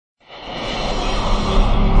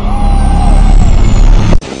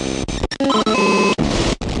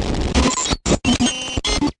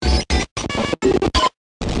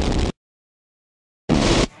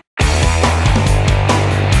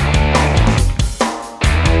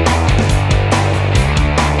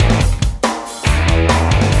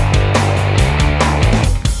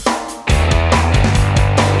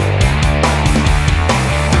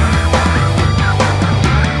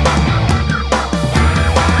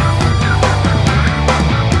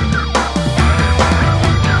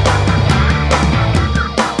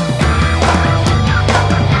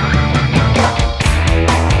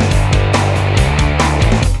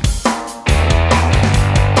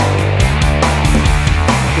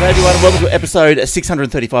G'day everyone and welcome to episode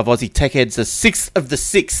 635 Aussie Tech Heads, the 6th of the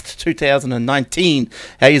 6th, 2019.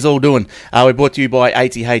 How you all doing? We're brought to you by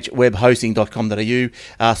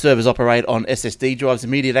athwebhosting.com.au. Servers operate on SSD drives,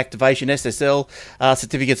 immediate activation, SSL,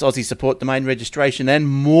 certificates, Aussie support, domain registration and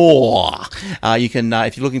more. You can,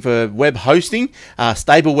 if you're looking for web hosting,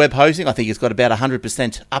 stable web hosting, I think it's got about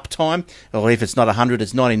 100% uptime, or if it's not 100,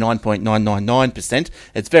 it's 99.999%.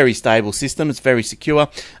 It's very stable system, it's very secure.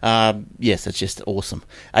 Yes, it's just awesome.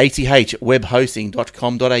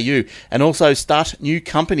 athwebhosting.com.au and also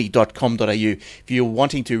startnewcompany.com.au. If you're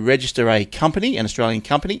wanting to register a company, an Australian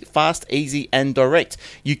company, fast, easy and direct,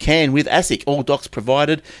 you can with ASIC. All docs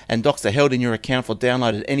provided and docs are held in your account for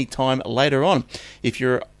download at any time later on. If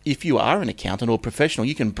you are an accountant or professional,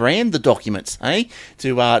 you can brand the documents, to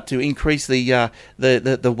increase the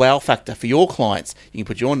wow factor for your clients. You can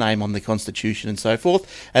put your name on the Constitution and so forth.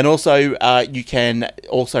 And also, you can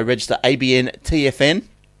also register ABN, TFN,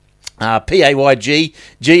 PAYG,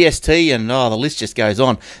 GST, and the list just goes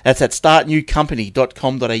on. That's at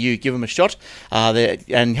startnewcompany.com.au. Give them a shot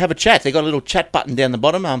and have a chat. They've got a little chat button down the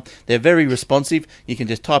bottom. They're very responsive. You can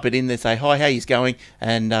just type it in there, say, hi, how you going?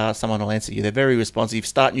 And someone will answer you. They're very responsive.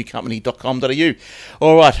 Startnewcompany.com.au.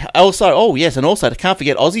 All right. Also, can't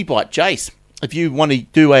forget Aussie Byte, Jace. If you want to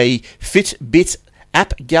do a Fitbit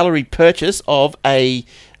app gallery purchase of a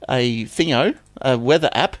weather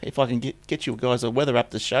app, if I can get you guys a weather app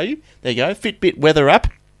to show you. There you go, Fitbit weather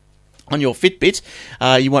app on your Fitbit.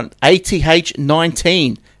 You want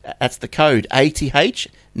ATH19. That's the code,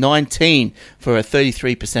 ATH19 for a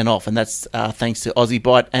 33% off, and that's thanks to Aussie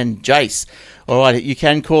Byte and Jace. All right, you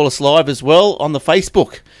can call us live as well on the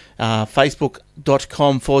Facebook.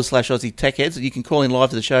 Facebook.com/Aussie Tech Heads. You can call in live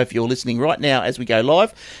to the show if you're listening right now as we go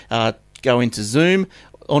live. Go into Zoom.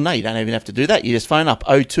 Oh, no, you don't even have to do that. You just phone up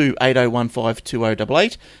 02 8015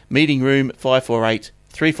 2088, meeting room 548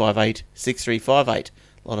 358 6358.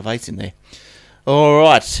 A lot of eights in there. All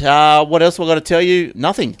right. What else have I got to tell you?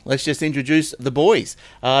 Nothing. Let's just introduce the boys.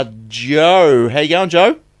 Joe. How you going,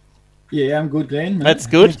 Joe? Yeah, I'm good, Glenn. That's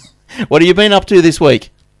good. What have you been up to this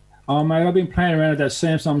week? Oh, mate, I've been playing around with that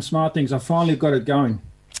Samsung Smart Things. I finally got it going.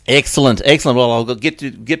 Excellent. Well, I'll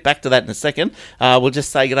get back to that in a second. We'll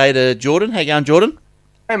just say good day to Jordan. How you going, Jordan?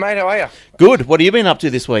 Hey, mate, how are you? Good. What have you been up to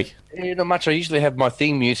this week? Not much. I usually have my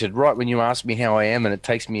thing muted right when you ask me how I am, and it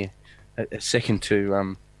takes me a second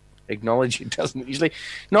to acknowledge it, doesn't it, usually?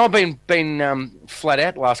 No, I've been flat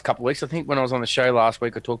out the last couple of weeks. I think when I was on the show last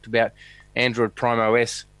week, I talked about Android Prime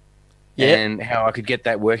OS and how I could get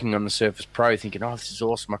that working on the Surface Pro, thinking, oh, this is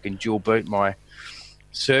awesome. I can dual boot my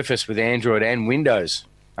Surface with Android and Windows.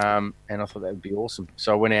 And I thought that would be awesome.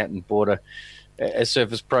 So I went out and bought a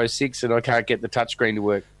Surface Pro 6, and I can't get the touchscreen to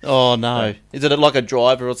work. Oh, no. Is it like a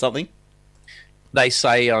driver or something? They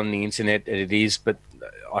say on the internet that it is, but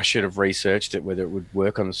I should have researched it, whether it would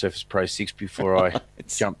work on the Surface Pro 6 before I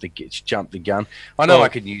jumped the gun. I know I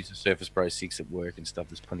could use the Surface Pro 6 at work and stuff.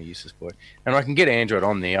 There's plenty of uses for it. And I can get Android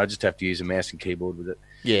on there. I just have to use a mouse and keyboard with it.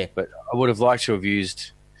 Yeah. But I would have liked to have used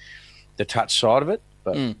the touch side of it.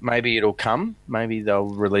 But maybe it'll come. Maybe they'll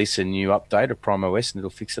release a new update of Prime OS and it'll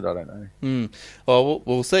fix it. I don't know. Well,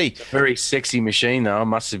 we'll see. It's a very sexy machine, though. I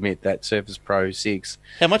must admit, that Surface Pro 6.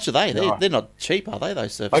 How much are they? They're not cheap, are they,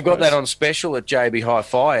 those Surface I got Pros? that on special at JB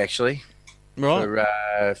Hi-Fi, actually. Right. For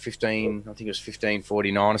 15, I think it was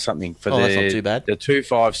 $15.49 or something. For that's not too bad. The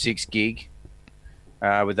 256 gig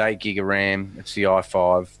with 8 gig of RAM. It's the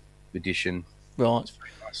i5 edition. Right. It's very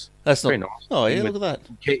nice. That's very not nice. Oh, yeah, look at that.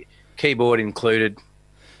 Keyboard included.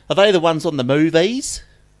 Are they the ones on the movies?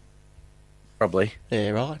 Probably. Yeah,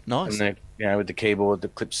 right. Nice. And with the keyboard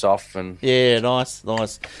that clips off and yeah, nice.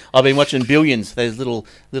 I've been watching Billions. There's little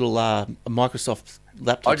Microsoft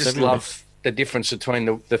laptops. I just love the difference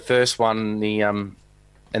between the first one and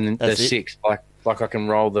the 6. Like I can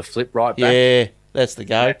roll the flip right back. Yeah, that's the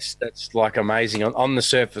go. That's like amazing. On the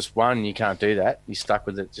Surface One, you can't do that. You're stuck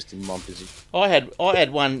with it just in one position. I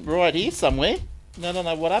had one right here somewhere. I don't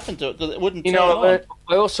know what happened to it because it wouldn't turn on.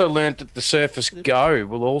 I also learned that the Surface Go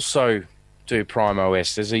will also do Prime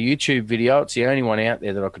OS. There's a YouTube video. It's the only one out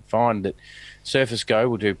there that I could find that Surface Go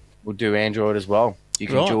will do Android as well. You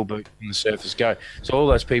can dual boot on the Surface Go. So all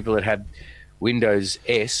those people that had Windows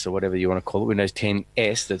S or whatever you want to call it, Windows 10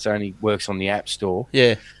 S, that only works on the App Store.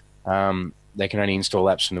 Yeah. They can only install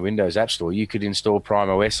apps from the Windows App Store. You could install Prime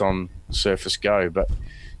OS on Surface Go, but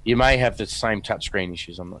you may have the same touchscreen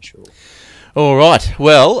issues. I'm not sure. All right.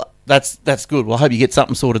 Well, that's good. Well, I hope you get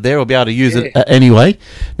something sorted there. I'll be able to use it anyway.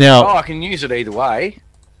 Now, I can use it either way. I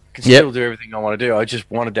can still do everything I want to do. I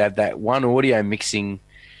just wanted to have that one audio mixing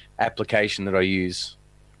application that I use.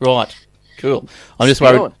 Right. Cool. I'm just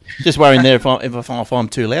worrying there if I'm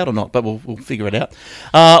too loud or not, but we'll figure it out.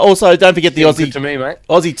 Also, don't forget the Aussie to me, mate.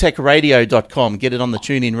 AussieTechRadio.com. Get it on the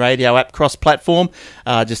TuneIn Radio app, cross-platform.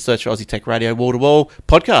 Just search for Aussie Tech Radio, wall-to-wall.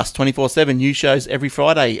 Podcast 24/7, new shows every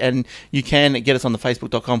Friday, and you can get us on the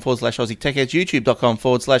Facebook.com/Aussie Techheads,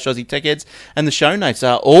 YouTube.com/Aussie Techheads, and the show notes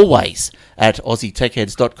are always at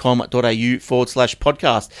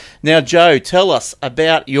AussieTechheads.com.au/podcast. Now, Joe, tell us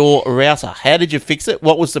about your router. How did you fix it?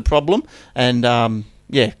 What was the problem? And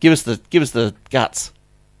give us the guts.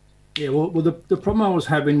 Yeah, well, the problem I was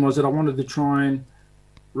having was that I wanted to try and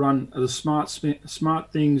run the Smart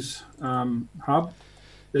Things hub.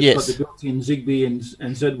 That's got the built-in Zigbee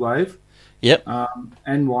and Z-Wave. Yep.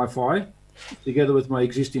 And Wi-Fi together with my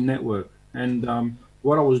existing network. And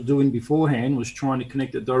what I was doing beforehand was trying to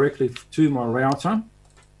connect it directly to my router.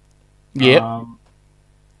 Yep.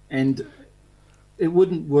 And it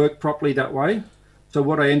wouldn't work properly that way. So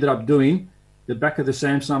what I ended up doing, the back of the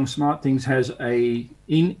Samsung Smart Things has a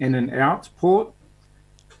in and an out port,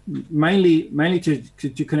 mainly to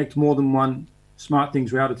connect more than one Smart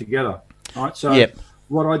Things router together. All right. So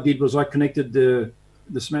what I did was I connected the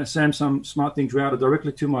Samsung Smart Things router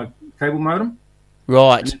directly to my cable modem.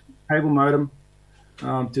 Right. Cable modem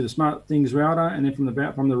to the Smart Things router, and then from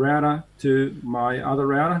the router to my other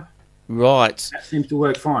router. Right. That seems to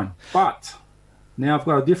work fine. But now I've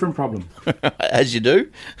got a different problem. As you do.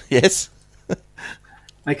 Yes.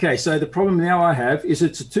 Okay, so the problem now I have is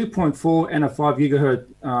it's a 2.4 and a 5 gigahertz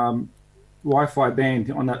Wi-Fi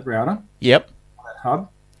band on that router. Yep. On that hub.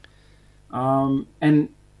 And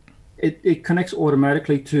it connects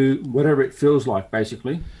automatically to whatever it feels like,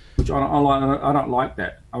 basically, which I don't like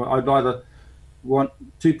that. I'd either want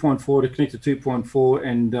 2.4 to connect to 2.4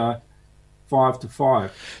 and 5 to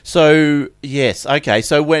 5. So yes, okay.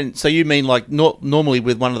 So you mean like normally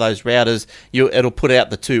with one of those routers, it'll put out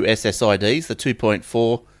the two SSIDs, the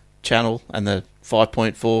 2.4 channel and the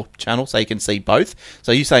 5.4 channel, so you can see both.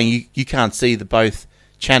 So you're saying you can't see the both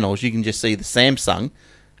channels, you can just see the Samsung,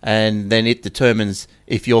 and then it determines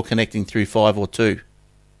if you're connecting through 5 or 2.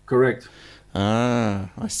 Correct. Ah,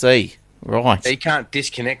 I see. Right. So you can't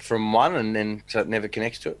disconnect from one and then so it never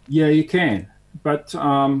connects to it? Yeah, you can, but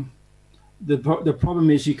the problem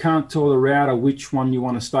is you can't tell the router which one you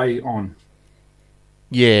want to stay on.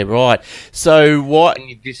 Yeah, right. So what? Can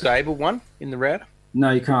you disable one in the router? No,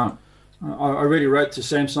 you can't. I already wrote to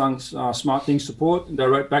Samsung's Smart Things support, and they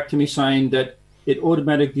wrote back to me saying that it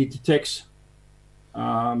automatically detects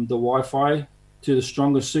the Wi-Fi to the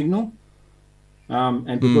strongest signal,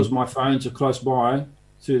 and because my phones are close by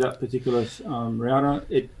to that particular router,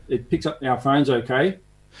 it picks up our phones okay.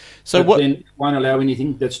 So but then it won't allow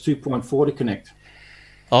anything that's 2.4 to connect.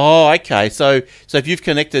 Oh, okay. So if you've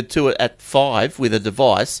connected to it at 5 with a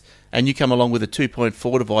device and you come along with a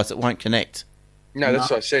 2.4 device, it won't connect. No, that's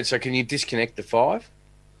what I said. So can you disconnect the 5?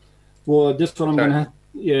 Well, that's what I'm going to have.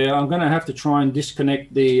 Yeah, I'm going to have to try and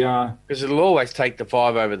disconnect the... Because it'll always take the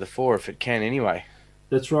 5 over the 4 if it can anyway.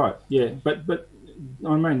 That's right, yeah. But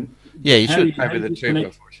I mean... Yeah, you should. Over the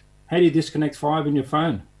 2.4. How do you disconnect 5 in your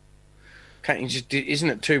phone? Can't you just? Isn't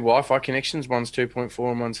it 2 Wi-Fi connections? One's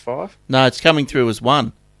 2.4 and one's 5. No, it's coming through as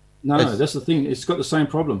one. No, that's the thing. It's got the same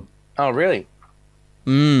problem. Oh, really?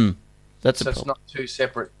 That's so it's not 2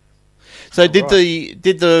 separate. So did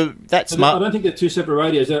that smart? I don't think they're 2 separate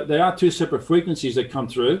radios. They are 2 separate frequencies that come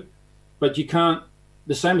through, but you can't.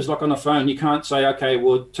 The same as like on a phone, you can't say, okay,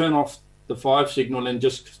 well, turn off the 5 signal and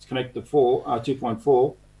just connect the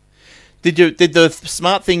 2.4. Did the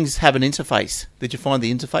Smart Things have an interface? Did you find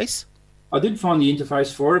the interface? I did find the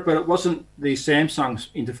interface for it, but it wasn't the Samsung's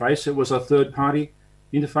interface. It was a third-party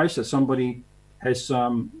interface that somebody has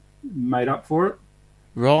made up for it.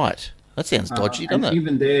 Right. That sounds dodgy, doesn't it?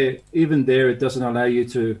 Even there, it doesn't allow you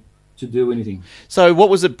to do anything. So what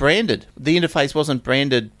was it branded? The interface wasn't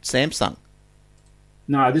branded Samsung.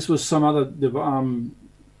 No, this was some other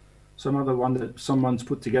one that someone's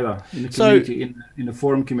put together in the community, in the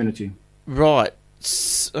forum community. Right.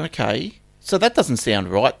 Okay. So that doesn't sound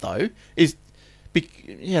right, though.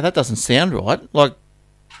 That doesn't sound right. Like,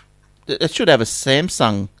 it should have a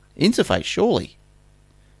Samsung interface, surely.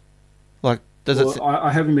 Like,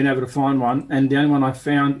 I haven't been able to find one, and the only one I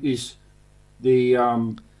found is the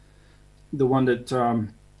one that,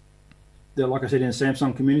 like I said, in the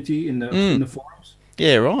Samsung community in the forums.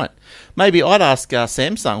 Yeah, right. Maybe I'd ask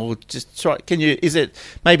Samsung, or just try. Is it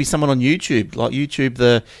maybe someone on YouTube, like YouTube,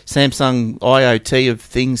 the Samsung IoT of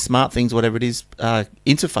things, smart things, whatever it is,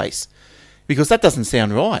 interface? Because that doesn't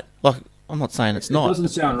sound right. Like, I'm not saying it's not. It doesn't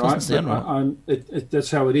sound right. That's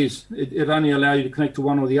how it is. It only allows you to connect to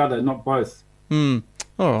one or the other, not both.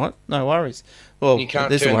 All right, no worries. Well, You can't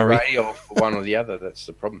there's a turn the worry. radio off for one or the other. That's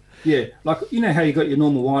the problem. Yeah, like you know how you got your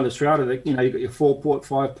normal wireless router. That, you know, you got your 4-port,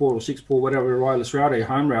 5-port, or 6-port, whatever wireless router, your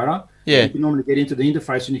home router. Yeah. You can normally get into the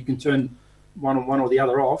interface and you can turn one or the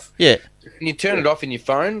other off. Yeah. Can you turn it off in your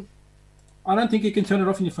phone? I don't think you can turn it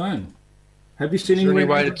off on your phone. Have you seen Is there any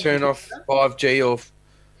anywhere way to turn off 5G or?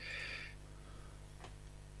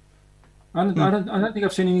 I don't think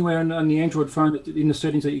I've seen anywhere on the Android phone in the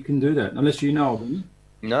settings that you can do that, unless you know of them.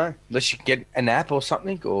 No, unless you can get an app or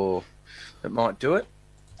something, or that might do it.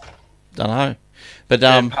 Don't know, but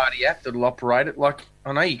Third-party app that'll operate it. Like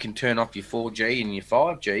I know you can turn off your 4G and your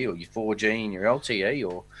 5G, or your 4G and your LTE,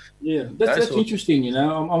 or yeah, that's interesting. You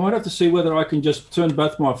know, I might have to see whether I can just turn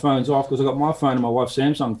both my phones off because I got my phone and my wife's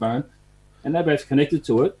Samsung phone, and they're both connected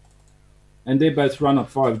to it, and they both run on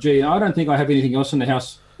 5G. And I don't think I have anything else in the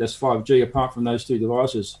house that's 5G apart from those two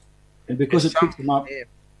devices, and because it picks them up. Yeah.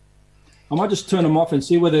 I might just turn them off and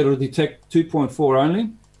see whether it'll detect 2.4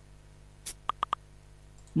 only.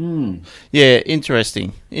 yeah,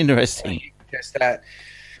 interesting. Test that.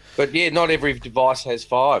 But yeah, not every device has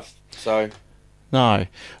 5. So No,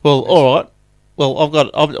 well, all right.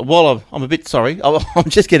 Well, I'm a bit sorry. I'm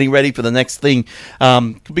just getting ready for the next thing,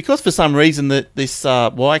 because for some reason that this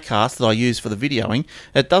Wirecast that I use for the videoing,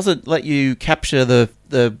 it doesn't let you capture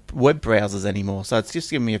the web browsers anymore. So it's just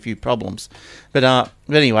giving me a few problems. But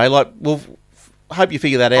anyway, I hope you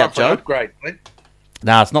figure that out, Joe. Upgrade, Clint.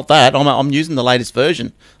 No, it's not that. I'm using the latest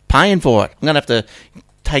version, paying for it. I'm gonna have to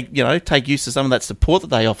take use of some of that support that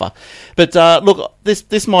they offer. But look,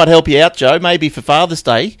 this might help you out, Joe. Maybe for Father's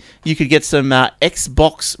Day, you could get some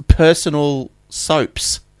Xbox personal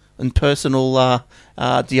soaps and personal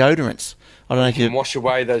deodorants. I don't know if You can wash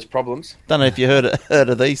away those problems. Don't know if you heard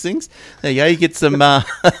of these things. There you go. You get some.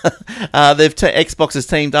 Xbox has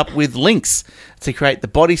teamed up with Lynx to create the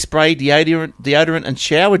body spray, deodorant, and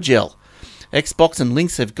shower gel. Xbox and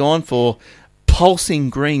Lynx have gone for pulsing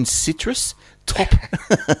green citrus,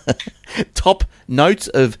 top notes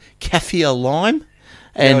of kaffir lime,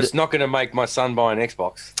 and It's not going to make my son buy an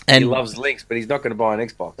Xbox. And- He loves Lynx, but he's not going to buy an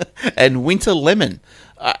Xbox. and winter lemon.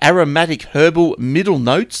 Aromatic herbal middle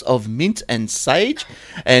notes of mint and sage,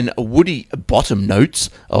 and woody bottom notes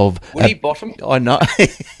of Woody bottom? I know.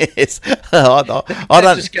 Yes. I don't.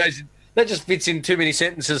 That just fits in too many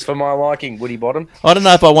sentences for my liking, Woody Bottom. I don't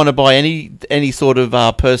know if I want to buy any sort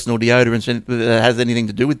of personal deodorant that has anything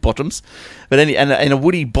to do with bottoms, but and a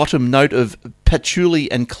woody bottom note of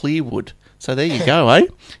patchouli and clearwood. So there you go, eh?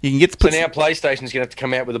 You can get So now PlayStation's going to have to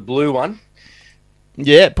come out with a blue one.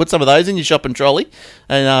 Yeah, put some of those in your shopping trolley,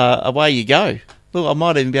 and away you go. Look, I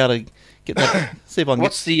might even be able to get that. See if I can.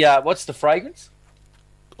 What's the fragrance?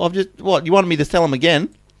 What you wanted me to tell them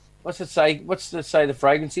again? What's it say the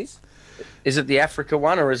fragrance is? Is it the Africa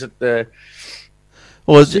one or is it the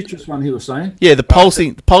Or is it, Citrus one he was saying. yeah, the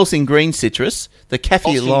pulsing green citrus, the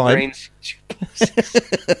kaffir lime.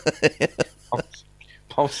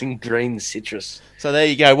 Pulsing green citrus. So there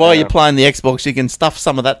you go. While you're playing the Xbox, you can stuff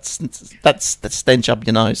some of that stench up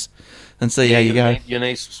your nose, and see how you go. You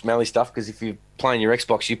need some smelly stuff because if you're playing your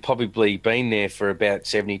Xbox, you've probably been there for about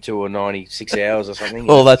 72 or 96 hours or something.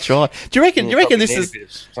 Oh, that's right. Do you reckon this is? a bit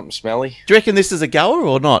of something smelly? Do you reckon this is a goer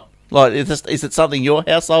or not? Like, is it something your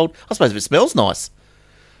household? I suppose if it smells nice,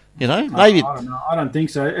 maybe. I don't know. I don't think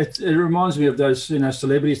so. It reminds me of those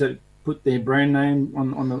celebrities that put their brand name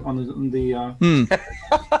on the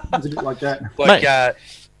it's a bit like that. Like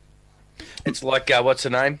it's like what's her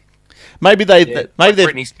name? Maybe Like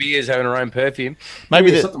Britney Spears having her own perfume.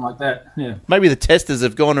 Maybe something like that. Yeah. Maybe the testers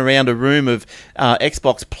have gone around a room of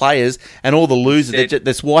Xbox players and all the losers.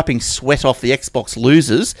 They're wiping sweat off the Xbox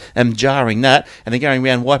losers and jarring that, and they're going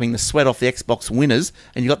around wiping the sweat off the Xbox winners.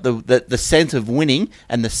 And you got the scent of winning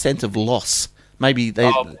and the scent of loss. Maybe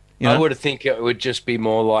they. I would think it would just be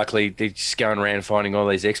more likely they're just going around finding all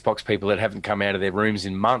these Xbox people that haven't come out of their rooms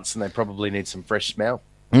in months, and they probably need some fresh smell.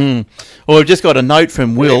 Well, we've just got a note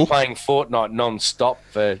from Will. Playing Fortnite non-stop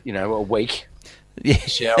for a week. Yeah.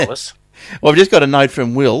 Showerless. Well, I've just got a note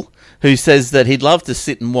from Will, who says that he'd love to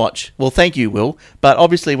sit and watch. Well, thank you, Will, but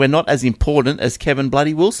obviously we're not as important as Kevin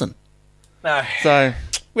Bloody Wilson. No. So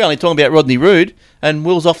we're only talking about Rodney Roode, and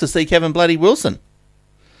Will's off to see Kevin Bloody Wilson.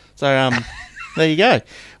 So there you go.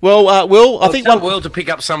 Well, Will, I think tell Will to pick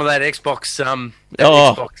up some of that Xbox,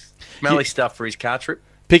 Xbox smelly stuff for his car trip.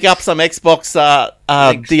 Pick up some Xbox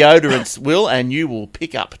deodorants, Will, and you will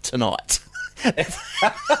pick up tonight.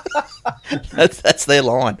 that's their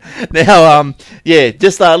line. Now,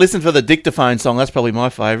 just listen for the dictaphone song. That's probably my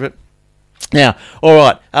favourite. Now, all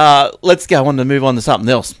right, let's go on to move on to something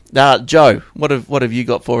else. Joe, what have you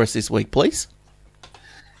got for us this week, please?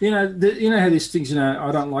 You know how these things.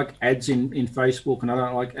 I don't like ads in Facebook, and I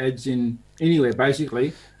don't like ads in anywhere.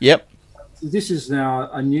 Basically, Yep. this is now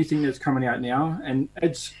a new thing that's coming out now, and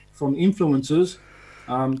ads from influencers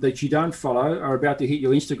that you don't follow are about to hit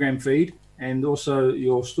your Instagram feed and also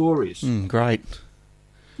your stories. Great.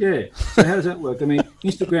 Yeah. So how does that work? I mean,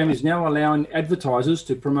 Instagram is now allowing advertisers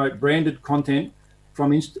to promote branded content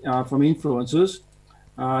from influencers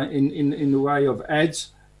in the way of ads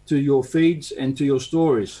to your feeds and to your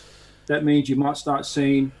stories. That means you might start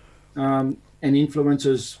seeing an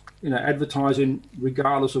influencers, advertising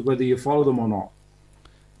regardless of whether you follow them or not.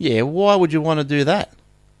 Yeah. Why would you want to do that?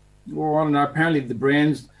 Well, I don't know. Apparently, the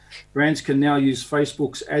brands can now use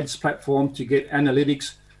Facebook's ads platform to get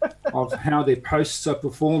analytics of how their posts are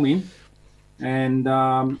performing, and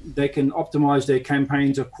they can optimize their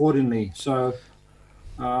campaigns accordingly. So,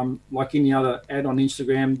 like any other ad on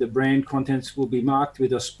Instagram, the brand contents will be marked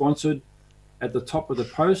with a sponsored at the top of the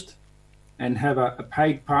post and have a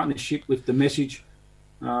paid partnership with the message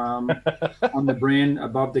on the brand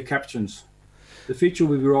above the captions. The feature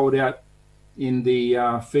will be rolled out in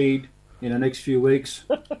the feed in the next few weeks.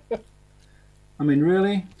 I mean,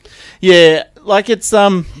 really? Yeah, like it's I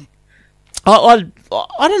don't know.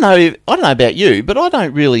 I don't know about you, but I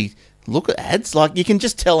don't really look at ads. Like you can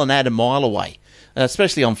just tell an ad a mile away,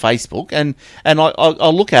 especially on Facebook. And I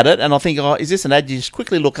look at it and I think, oh, is this an ad? You just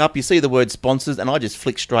quickly look up, you see the word sponsors, and I just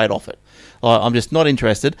flick straight off it. I'm just not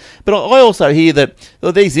interested. But I also hear that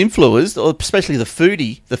these influencers, especially the food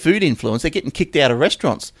influencers, they're getting kicked out of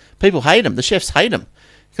restaurants. People hate them. The chefs hate them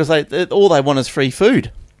because all they want is free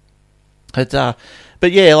food. But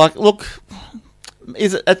yeah, like look,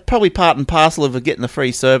 it's probably part and parcel of getting a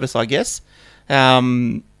free service, I guess.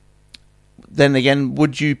 Then again,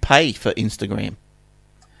 would you pay for Instagram?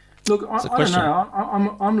 Look, I don't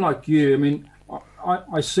know. I'm like you. I mean,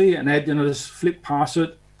 I see an ad and I just flip past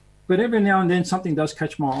it, but every now and then something does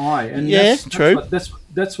catch my eye, and yeah, true.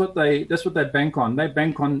 That's what they bank on. They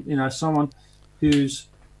bank on someone who's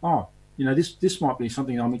this might be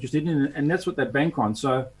something I'm interested in, and that's what they bank on.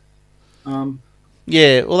 So.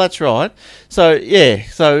 Yeah, well, that's right. So yeah,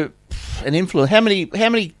 so an influencer. How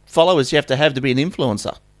many followers do you have to be an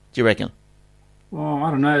influencer? Do you reckon? Well,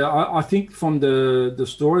 I don't know. I think from the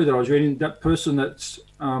story that I was reading, that person that's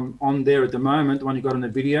on there at the moment, the one you got on the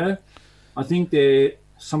video, I think they're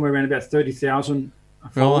somewhere around about 30,000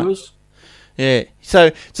 followers. Right. Yeah.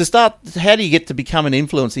 So to start, how do you get to become an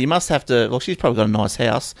influencer? You must have to. Well, she's probably got a nice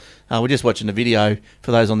house. We're just watching a video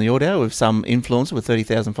for those on the audio with some influencer with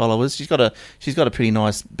 30,000 followers. She's got a pretty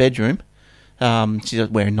nice bedroom. She's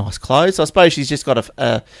wearing nice clothes. I suppose she's just got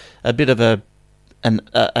a bit of a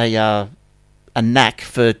knack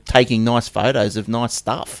for taking nice photos of nice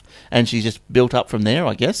stuff, and she's just built up from there,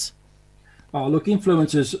 I guess. Oh, look,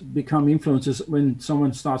 influencers become influencers when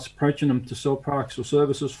someone starts approaching them to sell products or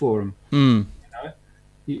services for them.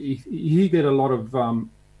 You get a lot of.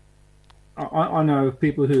 I know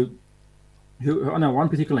people who I know one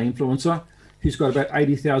particular influencer who's got about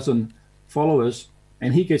 80,000 followers,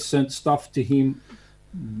 and he gets sent stuff to him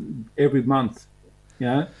every month.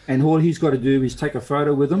 And all he's got to do is take a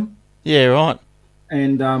photo with them. Yeah, right.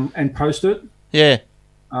 And post it. Yeah.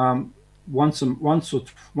 Once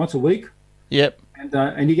a week. Yep.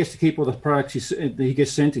 And he gets to keep all the products he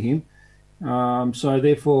gets sent to him. So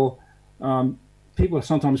therefore, people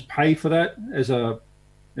sometimes pay for that as a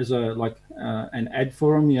an ad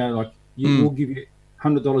for them. Like you will give you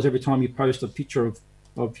 $100 every time you post a picture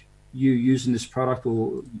of you using this product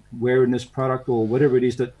or wearing this product or whatever it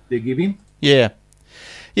is that they're giving. Yeah.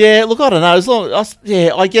 Yeah, look, I don't know.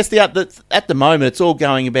 I guess at the moment it's all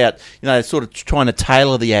going about sort of trying to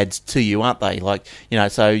tailor the ads to you, aren't they? Like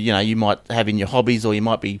so you might have in your hobbies, or you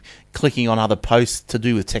might be clicking on other posts to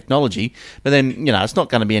do with technology. But then it's not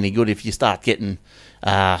going to be any good if you start getting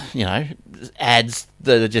ads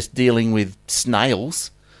that are just dealing with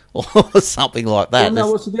snails or something like that.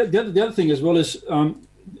 Well, no, the other thing as well is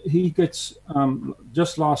he gets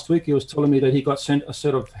just last week he was telling me that he got sent a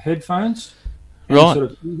set of headphones. Right.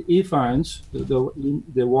 Sort of earphones,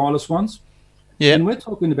 the wireless ones. Yeah. And we're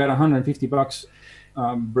talking about $150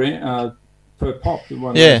 per pop.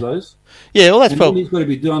 One of those. Yeah. Well, that's probably. All he's got to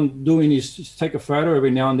be doing is just take a photo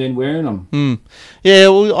every now and then wearing them. Yeah.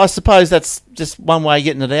 Well, I suppose that's just one way of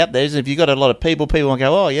getting it out there. Is if you've got a lot of people will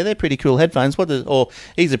go, oh yeah, they're pretty cool headphones. Or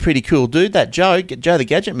he's a pretty cool dude. That Joe the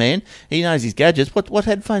Gadget Man. He knows his gadgets. What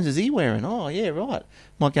headphones is he wearing? Oh yeah, right.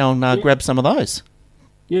 Might go and grab some of those.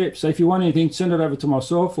 Yeah, so if you want anything, send it over to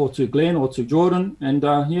myself or to Glenn or to Jordan, and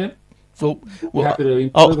we're happy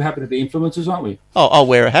to be influencers, aren't we? Oh, I'll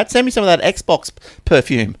wear a hat. Send me some of that Xbox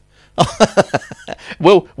perfume.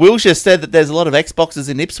 Well, Will just said that there's a lot of Xboxes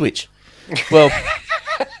in Ipswich. Well,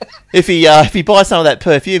 if he buys some of that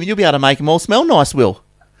perfume, you'll be able to make them all smell nice, Will,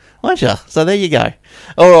 won't you? So there you go.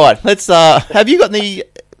 All right, let's. Have you got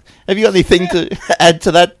anything to add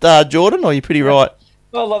to that, Jordan? Or are you pretty right?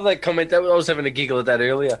 I love that comment. I was having a giggle at that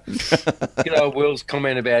earlier. Will's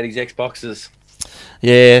comment about his Xboxes.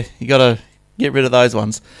 Yeah, you got to get rid of those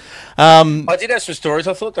ones. I did have some stories.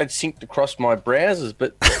 I thought they'd synced across my browsers,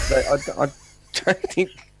 but I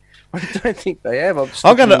don't think they have.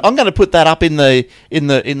 I'm gonna put that up in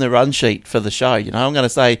the run sheet for the show. I'm gonna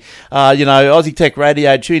say, Aussie Tech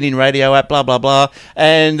Radio, Tune In Radio app, blah blah blah,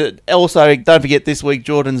 and also don't forget this week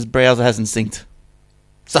Jordan's browser hasn't synced.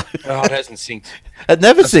 So it hasn't synced. It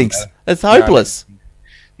never syncs. It's hopeless.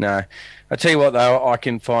 No. I tell you what, though, I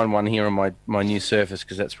can find one here on my new Surface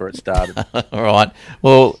because that's where it started. All right.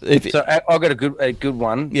 Well, I've got a good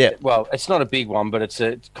one. Yeah. Well, it's not a big one, but it's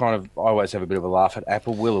kind of. I always have a bit of a laugh at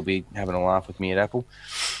Apple. Will will be having a laugh with me at Apple,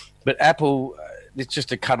 but Apple. It's just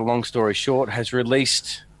to cut a long story short. Has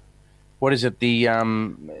released what is it? The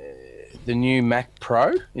new Mac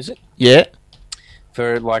Pro, is it? Yeah.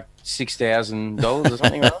 For like $6,000 or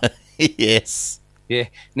something like that. Yes. Yeah.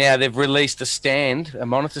 Now they've released a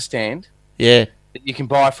monitor stand. Yeah. That you can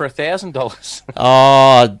buy for $1,000.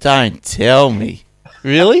 Oh, don't tell me.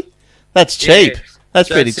 Really? That's cheap. Yeah. That's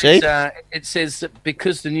pretty cheap. It says that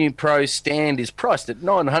because the new Pro stand is priced at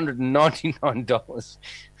 $999.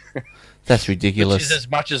 That's ridiculous. Which is as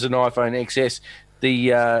much as an iPhone XS.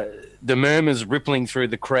 The murmurs rippling through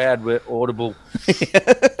the crowd were audible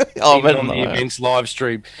on the event's live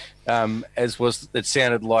stream. It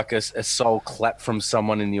sounded like a soul clap from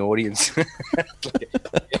someone in the audience.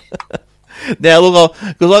 Now look,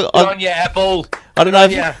 on you, Apple. I don't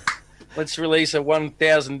know. Let's release a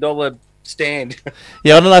 $1,000 stand.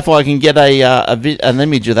 Yeah, I don't know if I can get an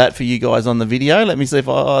image of that for you guys on the video. Let me see if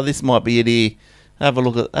this might be it here. Have a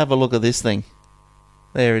look at this thing.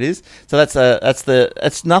 There it is. So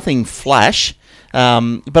it's nothing flash,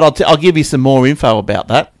 but I'll give you some more info about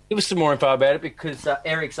that. Give us some more info about it because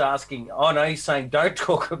Eric's asking. Oh no, he's saying don't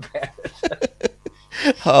talk about it.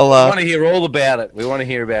 We want to hear all about it. We want to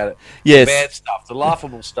hear about it. Yes. The bad stuff, the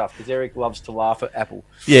laughable stuff, because Eric loves to laugh at Apple.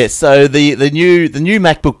 Yeah. So the new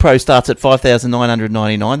MacBook Pro starts at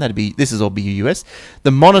 $5,999. This is all be US.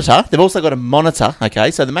 The monitor. They've also got a monitor.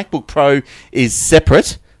 Okay. So the MacBook Pro is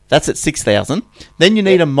separate. That's at $6,000. Then you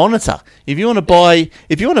need a monitor. If you want to buy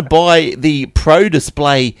the Pro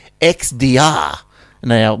Display XDR.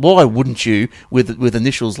 Now, why wouldn't you with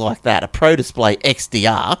initials like that? A Pro Display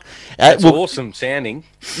XDR. That's awesome sounding.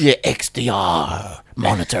 Yeah, XDR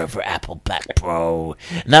monitor for Apple Mac Pro.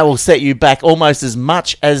 And that will set you back almost as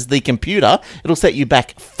much as the computer. It'll set you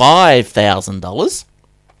back $5,000.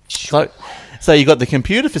 So you got the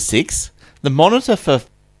computer for $6,000, the monitor for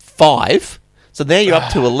 $5,000. So there you're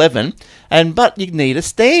up to 11, but you need a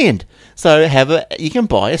stand. So you can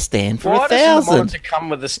buy a stand for $1,000. Why doesn't the monitor come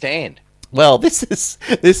with a stand? Well, this is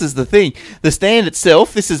the thing. The stand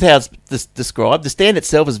itself, this is how it's described. The stand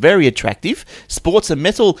itself is very attractive, sports a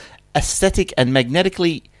metal aesthetic and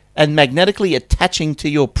magnetically attaching to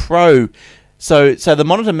your Pro. So the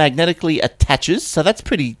monitor magnetically attaches. So that's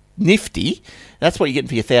pretty nifty. That's what you're getting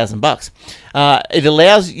for your $1,000. It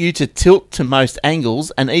allows you to tilt to most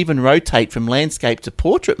angles and even rotate from landscape to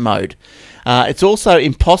portrait mode. It's also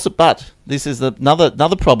impossible, but this is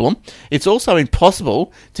another problem. It's also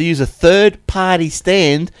impossible to use a third-party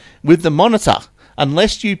stand with the monitor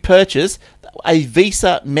unless you purchase a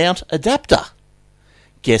VESA mount adapter.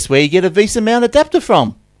 Guess where you get a VESA mount adapter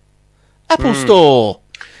from? Apple Store.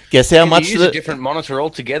 Guess how much? You use a different monitor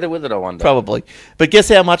altogether with it, I wonder. Probably. But guess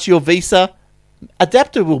how much your VESA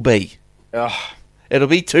adapter will be? It'll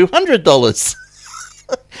be $200.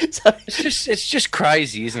 So, it's just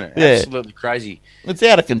crazy, isn't it? Yeah. Absolutely crazy. It's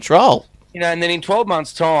out of control. And then in 12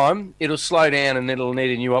 months' time, it'll slow down and it'll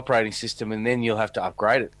need a new operating system, and then you'll have to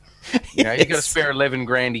upgrade it. You've got to spare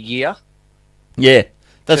 $11,000 a year. Yeah,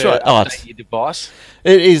 that's right. Update your device.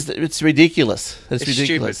 It is. It's ridiculous. It's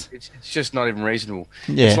ridiculous. Stupid. It's just not even reasonable.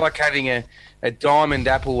 Yeah. It's like having a diamond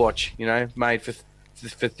Apple Watch, made for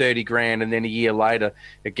 $30,000, and then a year later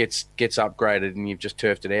it gets upgraded, and you've just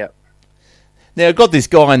turfed it out. Now, I've got this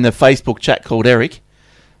guy in the Facebook chat called Eric,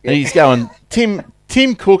 and he's going,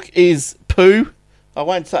 Tim Cook is poo. I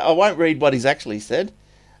won't read what he's actually said.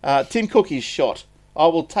 Tim Cook is shot. I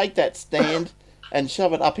will take that stand and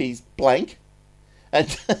shove it up his blank.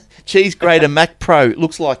 And cheese grater Mac Pro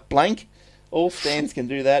looks like blank. All stands can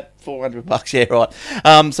do that. $400. Yeah, right.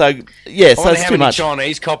 So it's too much.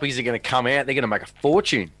 Chinese copies are going to come out. They're going to make a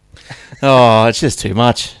fortune. Oh, it's just too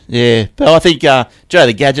much. Yeah, but I think Joe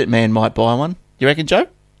the Gadget Man might buy one. You reckon, Joe?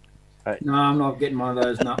 No, I'm not getting one of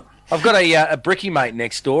those. No. I've got a bricky mate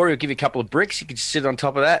next door. He'll give you a couple of bricks. You can just sit on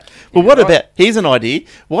top of that. Well, what about... Here's an idea.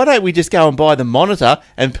 Why don't we just go and buy the monitor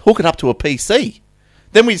and hook it up to a PC?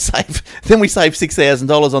 Then we save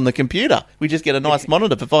 $6,000 on the computer. We just get a nice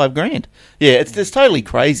monitor for $5,000. Yeah, it's just totally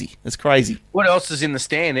crazy. It's crazy. What else is in the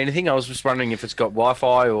stand? Anything? I was just wondering if it's got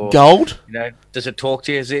Wi-Fi or gold. Does it talk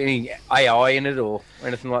to you? Is there any AI in it or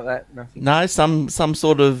anything like that? Nothing. No, some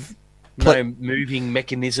sort of no moving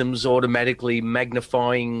mechanisms automatically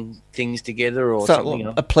magnifying things together or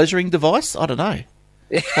something. A pleasuring device? I don't know.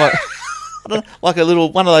 Like a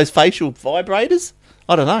little one of those facial vibrators?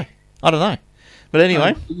 I don't know. But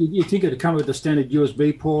anyway, you think it'd come with the standard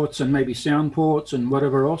USB ports and maybe sound ports and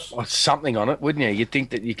whatever else? Oh, something on it, wouldn't you? You'd think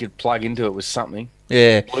that you could plug into it with something.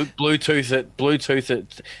 Yeah, Bluetooth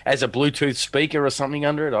it as a Bluetooth speaker or something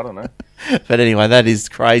under it. I don't know. But anyway, that is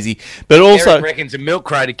crazy. But also, Eric reckons a milk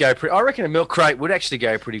crate would go. I reckon a milk crate would actually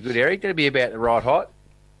go pretty good, Eric. That'd be about the right height.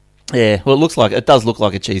 Yeah, well, it does look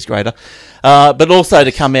like a cheese grater. But also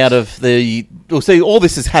to come out of we'll see, all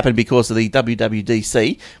this has happened because of the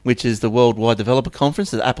WWDC, which is the Worldwide Developer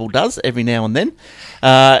Conference that Apple does every now and then.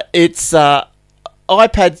 It's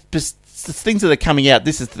iPad, things that are coming out,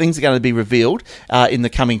 things are going to be revealed in the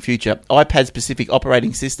coming future. iPad-specific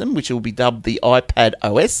operating system, which will be dubbed the iPad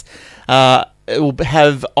OS. It will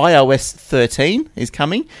have iOS 13 is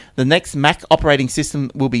coming. The next Mac operating system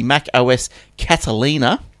will be Mac OS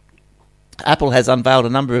Catalina. Apple has unveiled a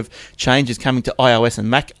number of changes coming to iOS and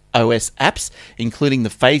Mac OS apps, including the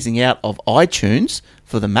phasing out of iTunes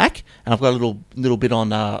for the Mac. And I've got a little bit on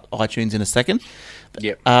iTunes in a second.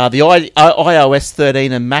 Yep. The iOS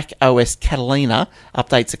 13 and Mac OS Catalina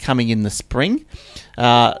updates are coming in the spring.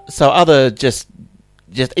 So other just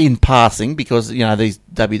in passing, because these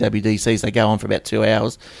WWDCs, they go on for about 2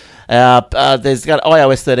 hours. There's got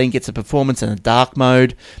iOS 13 gets a performance and a dark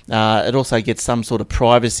mode. It also gets some sort of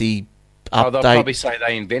privacy update. They'll probably say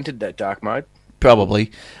they invented that dark mode.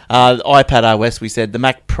 Probably. iPad OS, we said. The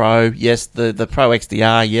Mac Pro, yes. The Pro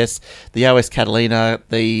XDR, yes. The OS Catalina,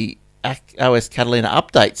 the OS Catalina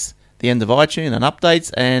updates. The end of iTunes and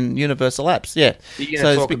updates and universal apps, yeah. You're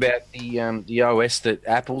going to talk about the OS that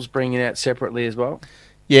Apple's bringing out separately as well?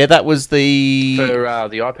 Yeah, that was for the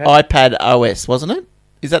iPad? iPad OS, wasn't it?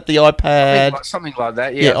 Is that the iPad? Something like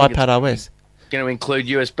that, yeah. Yeah, iPad OS. Going to include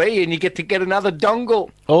USB, and you get to get another dongle.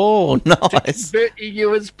 Oh, nice! To convert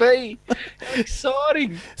your USB.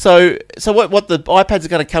 Exciting. So what the iPads are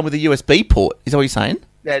going to come with a USB port? Is that what you're saying?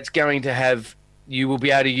 That's going to have. You will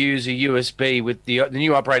be able to use a USB with the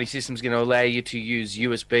new operating system is going to allow you to use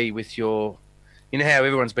USB with your. You know how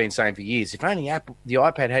everyone's been saying for years, if only the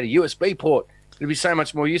iPad had a USB port, it'd be so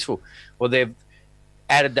much more useful. Well, they've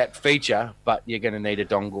added that feature, but you're going to need a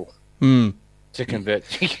dongle. To convert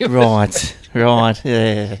to USB. Right,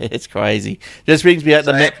 yeah, it's crazy. Just brings me out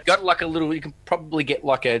got like a little. You can probably get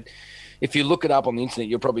like a. If you look it up on the internet,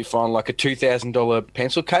 you'll probably find like a $2,000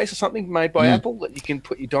 pencil case or something made by Apple that you can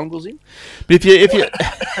put your dongles in. But if you,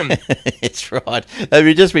 it's right.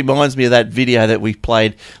 It just reminds me of that video that we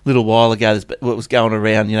played a little while ago. What was going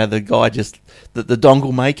around? The guy the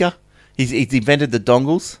dongle maker. He's invented the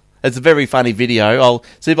dongles. It's a very funny video. I'll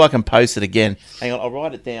see if I can post it again. Hang on, I'll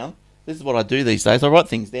write it down. This is what I do these days. I write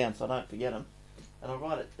things down so I don't forget them. And I'll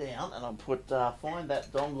write it down and I'll put find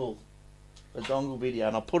that dongle video,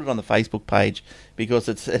 and I'll put it on the Facebook page because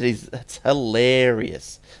it's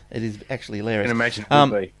hilarious. It is actually hilarious. I can imagine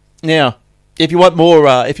it would be. Now, if you want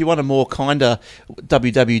a more kinder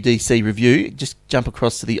WWDC review, just jump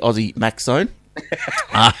across to the Aussie Mac Zone.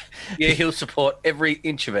 Yeah, he'll support every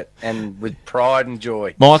inch of it, and with pride and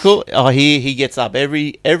joy. Michael, he gets up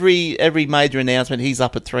every major announcement. He's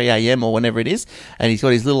up at 3 a.m. or whenever it is, and he's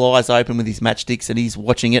got his little eyes open with his matchsticks, and he's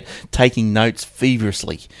watching it, taking notes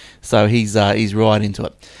feverishly. So he's right into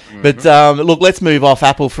it. Mm-hmm. But look, let's move off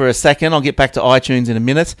Apple for a second. I'll get back to iTunes in a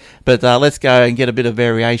minute, but let's go and get a bit of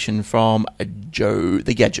variation from Joe,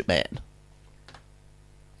 the Gadget Man.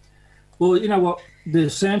 Well, you know what? The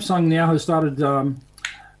Samsung now has started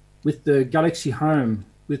with the Galaxy Home,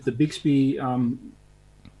 with the Bixby,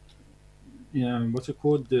 what's it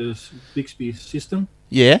called? The Bixby system.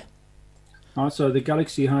 Yeah. So the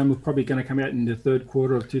Galaxy Home is probably going to come out in the third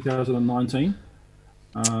quarter of 2019.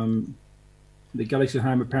 The Galaxy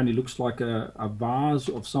Home apparently looks like a vase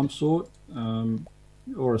of some sort,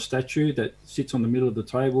 or a statue that sits on the middle of the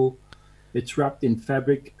table. It's wrapped in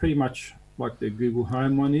fabric, pretty much like the Google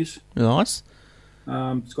Home one is. Nice.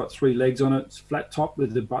 It's got 3 legs on it. It's flat top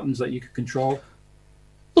with the buttons that you can control.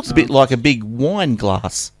 Looks a bit like a big wine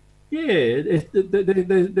glass. Yeah,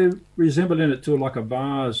 they're resembling it to like a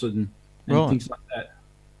vase and Right. things like that.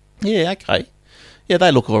 Yeah, okay. Yeah,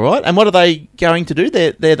 they look all right. And what are they going to do?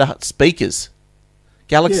 They're the speakers.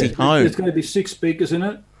 Galaxy Yeah, Home. there's going to be 6 speakers in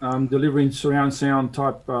it, delivering surround sound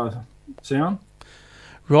type sound.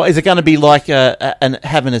 Right. Is it going to be like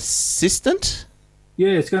have an assistant?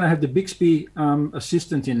 Yeah, it's going to have the Bixby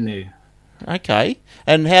assistant in there. Okay.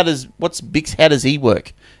 And how does he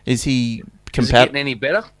work? Is he Is it compatible? getting any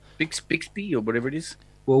better? Bixby or whatever it is.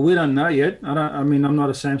 Well, we don't know yet. I mean, I'm not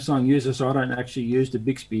a Samsung user, so I don't actually use the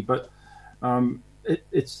Bixby, but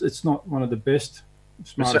it's not one of the best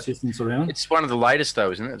smart assistants around. It's one of the latest,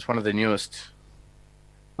 though, isn't it? It's one of the newest.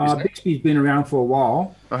 Isn't it? Bixby's been around for a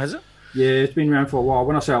while. Oh, has it? Yeah, it's been around for a while.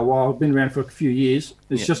 When I say a while, it's been around for a few years.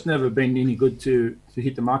 It's Yeah. just never been any good to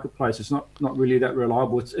hit the marketplace. It's not really that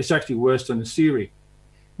reliable. It's actually worse than the Siri.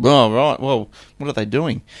 Oh, right. Well, what are they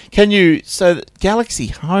doing? So Galaxy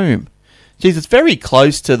Home, geez, it's very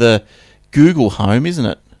close to the Google Home, isn't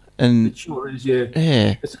it? And It sure is, yeah.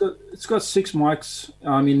 yeah, It's got 6 mics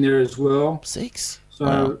in there as well. 6. So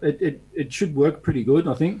Wow. it should work pretty good,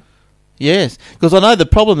 I think. Yes, because I know the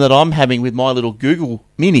problem that I'm having with my little Google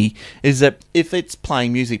Mini is that if it's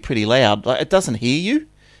playing music pretty loud, like, it doesn't hear you.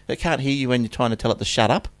 It can't hear you when you're trying to tell it to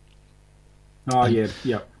shut up. Oh, yeah,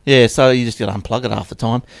 yeah. Yeah, so you just got to unplug it half the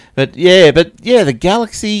time. But yeah, the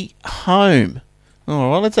Galaxy Home.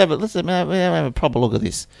 All right, let's have a proper look at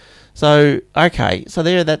this. So okay, so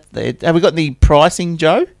there. Have we got any pricing,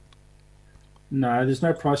 Joe? No, there's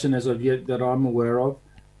no pricing as of yet that I'm aware of.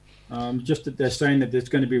 Just that they're saying that it's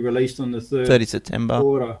going to be released on the 30 September.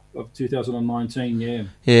 quarter of 2019, yeah.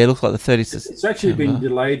 Yeah, it looks like the 30 September. It's actually been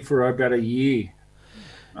delayed for about a year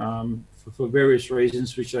for various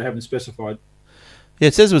reasons, which they haven't specified. Yeah,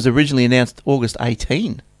 it says it was originally announced August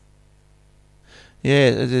 18. Yeah,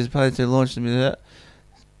 it is planned to launch.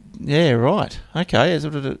 Yeah, right. Okay.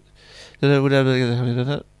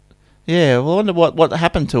 Yeah, well, I wonder what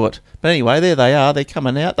happened to it. But anyway, there they are. They're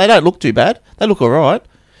coming out. They don't look too bad. They look all right.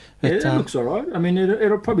 Yeah, it looks all right. I mean,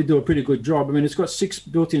 it'll probably do a pretty good job. I mean, it's got 6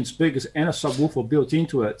 built-in speakers and a subwoofer built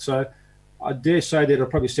into it. So I dare say that it'll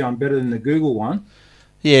probably sound better than the Google one.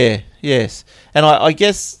 Yeah, yes. And I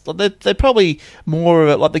guess they're probably more of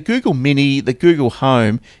it, like the Google Mini, the Google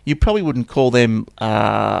Home, you probably wouldn't call them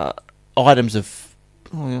items of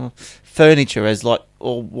furniture as like,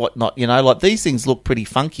 or whatnot, you know, like these things look pretty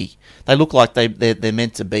funky. They look like they're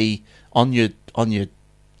meant to be on your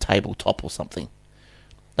tabletop or something.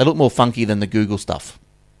 They look more funky than the Google stuff.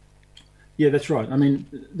 Yeah, that's right. I mean,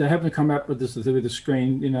 they haven't come up with the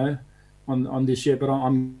screen, you know, on this yet, but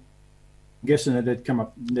I'm guessing that they'd come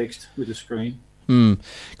up next with the screen.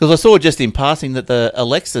 Because I saw just in passing that the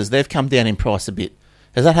Alexas, they've come down in price a bit.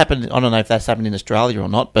 Has that happened? I don't know if that's happened in Australia or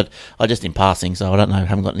not, but I just in passing, so I don't know. I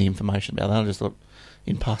haven't got any information about that. I just thought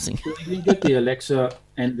in passing. You can get the Alexa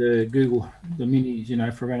and the Google, the Minis, you know,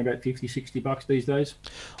 for around about $50-$60 these days.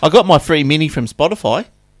 I got my free Mini from Spotify.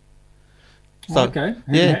 So, okay.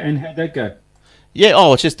 yeah. And how'd that go? Yeah,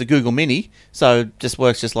 it's just the Google Mini, so it just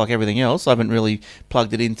works just like everything else. I haven't really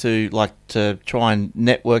plugged it into, like, to try and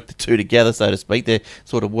network the two together, so to speak. They're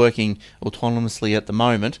sort of working autonomously at the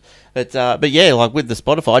moment. But yeah, like with the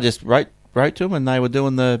Spotify, I just wrote to them, and they were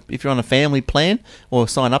doing if you're on a family plan or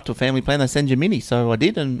sign up to a family plan, they send you a Mini. So I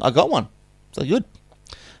did, and I got one. So good.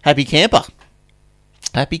 Happy camper.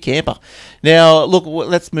 Happy camper. Now, look,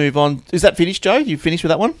 let's move on. Is that finished, Joe? You finished with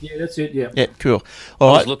that one? Yeah, that's it, yeah. Yeah, cool. I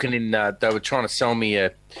All was right. looking in. They were trying to sell me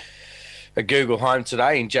a Google Home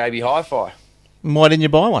today in JB Hi-Fi. Why didn't you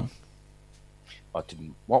buy one? I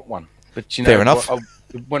didn't want one, but you know, Fair enough.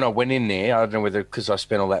 When I went in there, I don't know whether because I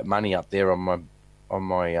spent all that money up there on my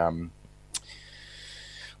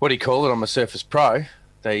what do you call it, on my Surface Pro.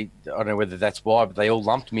 I don't know whether that's why, but they all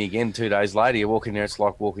lumped me again 2 days later. You walk in there, it's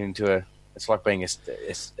like walking into it's like being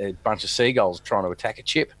a bunch of seagulls trying to attack a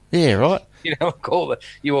chip. Yeah, right. You know,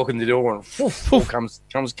 you walk in the door and all comes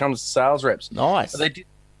sales reps. Nice. But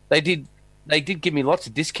they did give me lots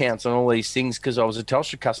of discounts on all these things because I was a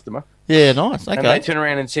Telstra customer. Yeah, nice. Okay. And they turned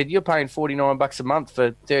around and said, "You're paying $49 a month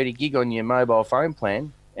for 30 gig on your mobile phone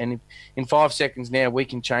plan, and in 5 seconds now we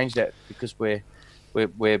can change that because we've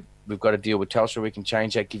got a deal with Telstra. We can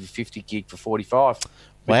change that, give you 50 gig for 45."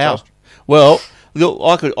 Wow. Telstra. Well,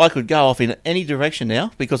 look, I could go off in any direction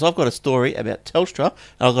now because I've got a story about Telstra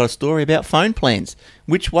and I've got a story about phone plans.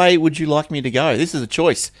 Which way would you like me to go? This is a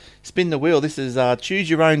choice. Spin the wheel. This is choose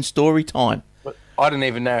your own story time. But I don't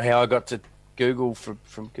even know how I got to Google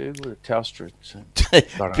from Google to Telstra. So, I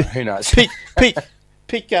don't know. Who knows? pick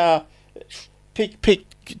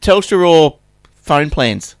Telstra or phone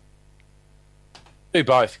plans. Do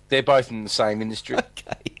both. They're both in the same industry.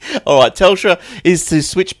 Okay. All right, Telstra is to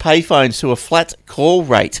switch payphones to a flat call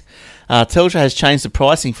rate. Telstra has changed the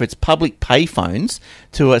pricing for its public payphones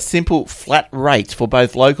to a simple flat rate for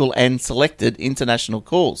both local and selected international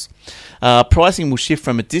calls. Pricing will shift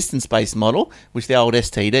from a distance-based model, which the old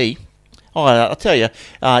STD. Oh, I'll tell you,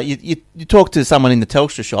 you talk to someone in the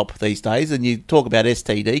Telstra shop these days, and you talk about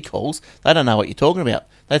STD calls. They don't know what you're talking about.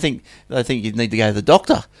 They think you need to go to the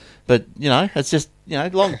doctor, but it's just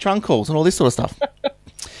long trunk calls and all this sort of stuff.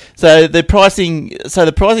 So the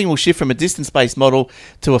pricing will shift from a distance-based model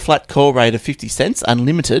to a flat call rate of 50 cents,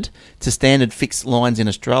 unlimited, to standard fixed lines in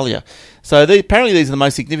Australia. So apparently these are the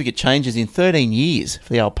most significant changes in 13 years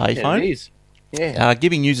for the old payphone. Yeah, it is. Yeah.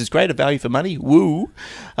 Giving users greater value for money. Woo.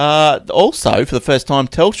 Also, for the first time,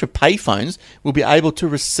 Telstra payphones will be able to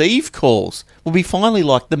receive calls. Will be finally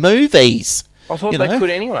like the movies. I thought they could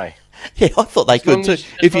anyway. Yeah, I thought they could too,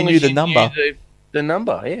 if you knew the number. The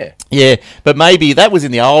number, yeah. Yeah, but maybe that was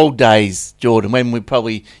in the old days, Jordan, when we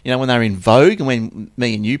probably, when they were in vogue and when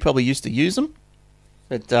me and you probably used to use them.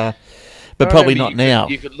 But probably not now.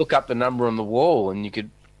 You could look up the number on the wall and you could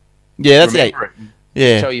that's remember it.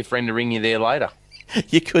 Yeah. Tell your friend to ring you there later.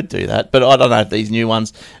 You could do that, but I don't know if these new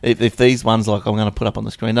ones, if these ones like I'm going to put up on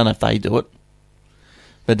the screen, I don't know if they do it.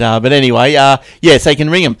 But anyway, so you can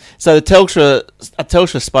ring them. So a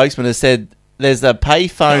Telstra spokesman has said there's a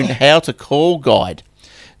payphone how to call guide.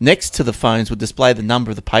 Next to the phones will display the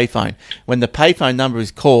number of the payphone. When the payphone number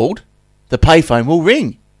is called, the payphone will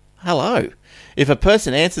ring. Hello. If a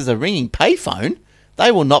person answers a ringing payphone,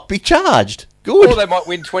 they will not be charged. Good. Or they might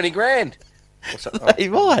win 20 grand. They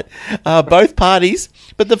might. Both parties.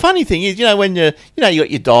 But the funny thing is, when you got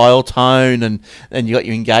your dial tone and you got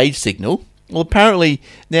your engage signal. Well, apparently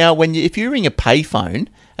now if you ring a payphone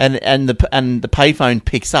and the payphone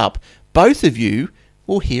picks up, both of you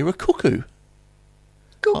will hear a cuckoo.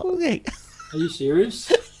 Are you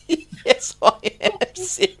serious? Yes, I am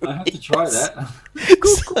serious. I have to try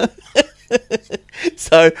that.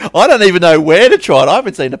 So I don't even know where to try it. I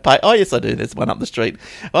haven't seen a pay. Oh yes, I do. There's one up the street.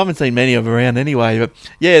 I haven't seen many of them around anyway. But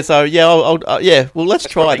yeah, so yeah, I'll well, let's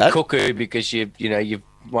try that. Cuckoo because you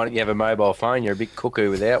have a mobile phone. You're a bit cuckoo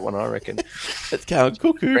without one, I reckon. Let's go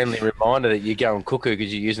cuckoo. Friendly reminder that you're going cuckoo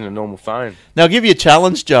because you're using a normal phone. Now I'll give you a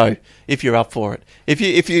challenge, Joe, if you're up for it.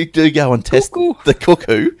 If you do go and test the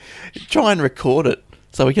cuckoo, try and record it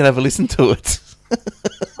so we can have a listen to it.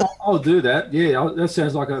 I'll do that. Yeah, that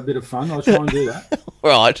sounds like a bit of fun. I'll try and do that.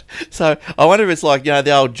 Right. So I wonder if it's like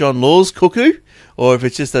the old John Law's cuckoo, or if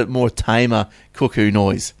it's just a more tamer cuckoo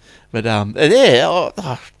noise. But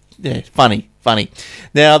funny.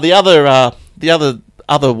 Now the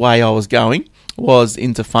other way I was going was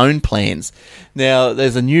into phone plans. Now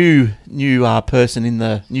there's a new person in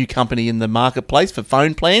the new company in the marketplace for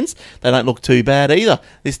phone plans. They don't look too bad either.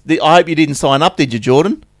 I hope you didn't sign up, did you,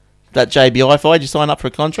 Jordan? That JBI, did you sign up for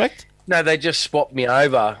a contract? No, they just swapped me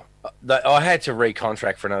over. I had to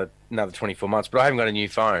recontract for another 24 months, but I haven't got a new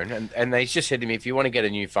phone. And they just said to me, if you want to get a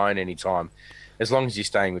new phone anytime, as long as you're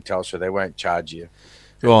staying with Telstra, they won't charge you.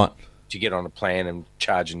 Right. To get on a plan and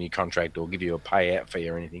charge a new contract or give you a payout fee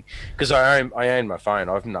or anything. Because I own my phone.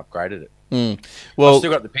 I haven't upgraded it. Well, I've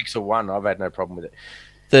still got the Pixel 1. I've had no problem with it.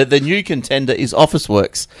 The new contender is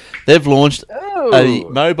Officeworks. They've launched a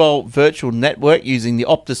mobile virtual network using the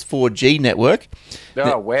Optus 4G network.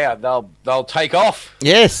 Oh, wow. They'll take off.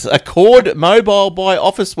 Yes, Accord Mobile by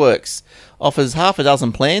Officeworks offers half a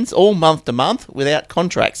dozen plans, all month to month, without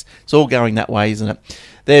contracts. It's all going that way, isn't it?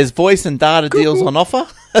 There's voice and data deals on offer.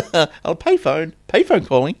 Payphone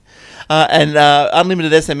calling. And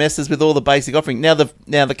unlimited SMSs with all the basic offering. Now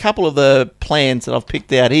the couple of the plans that I've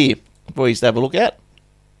picked out here for you to have a look at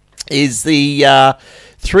is the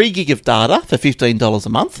 3 gig of data for $15 a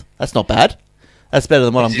month. That's not bad. That's better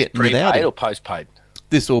than what I'm getting without it. Prepaid or postpaid?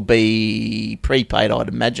 This will be prepaid, I'd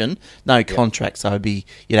imagine. No contract, so you'd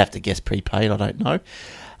have to guess prepaid. I don't know.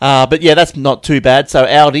 But yeah, that's not too bad. So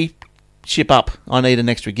Audi, ship up. I need an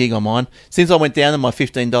extra gig on mine. Since I went down to my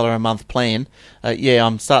 $15 a month plan,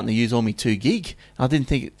 I'm starting to use all my 2 gig. I didn't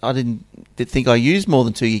think I used more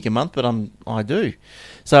than 2 gig a month, but I do.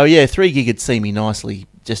 So yeah, 3 gig would see me nicely.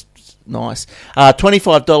 Just nice.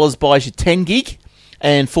 $25 buys you 10 gig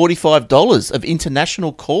and $45 of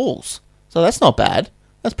international calls. So that's not bad.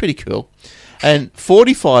 That's pretty cool. And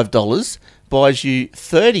 $45 buys you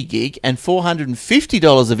 30 gig and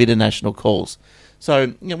 $450 of international calls. So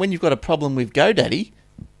when you've got a problem with GoDaddy,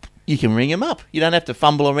 you can ring them up. You don't have to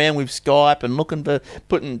fumble around with Skype and looking for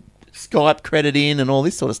putting Skype credit in and all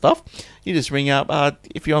this sort of stuff. You just ring up.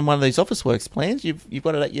 If you're on one of these Officeworks plans, you've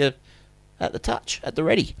got it at the touch, at the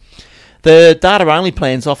ready. The data-only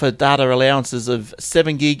plans offer data allowances of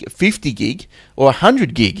 7 gig, 50 gig, or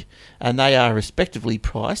 100 gig, and they are respectively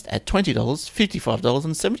priced at $20, $55,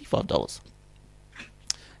 and $75.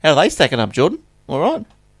 How are they stacking up, Jordan? All right.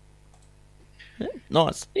 Yeah,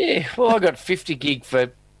 nice. Yeah, well, I got 50 gig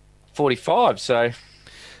for 45, so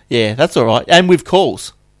Yeah, that's all right. And with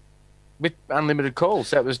calls. with unlimited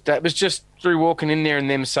calls. That was just through walking in there and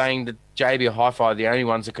them saying that JB Hi-Fi are the only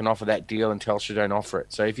ones that can offer that deal, and Telstra don't offer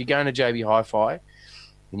it. So if you're going to JB Hi-Fi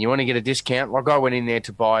and you want to get a discount, like I went in there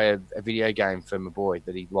to buy a video game for my boy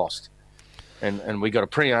that he lost, and we got a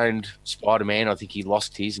pre-owned Spider-Man. I think he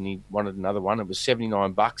lost his and he wanted another one. It was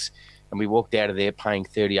 $79, and we walked out of there paying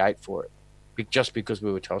 $38 for it, just because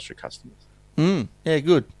we were Telstra customers. Yeah,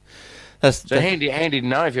 good. So handy to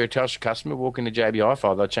know if you're a Telstra customer, walk into JB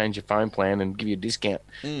Hi-Fi, they'll change your phone plan and give you a discount.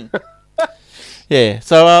 Yeah,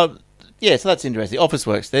 so that's interesting.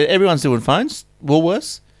 Officeworks, everyone's doing phones.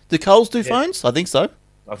 Woolworths, do Coles do phones? I think so.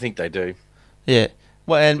 I think they do. Yeah.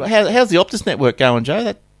 Well, and how's the Optus network going, Joe?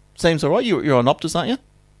 That seems all right. You're on Optus, aren't you?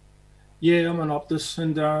 Yeah, I'm on Optus,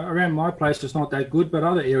 and around my place it's not that good, but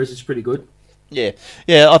other areas it's pretty good. Yeah.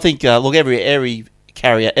 I think look, every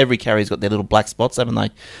carrier's got their little black spots, haven't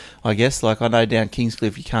they? I guess. Like I know down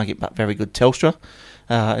Kingscliff you can't get very good Telstra.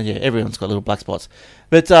 And everyone's got little black spots.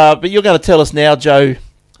 But you're going to tell us now, Joe,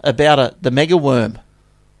 about the mega worm.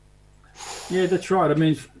 Yeah, that's right. I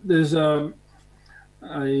mean, there's an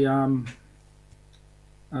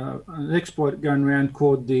exploit going around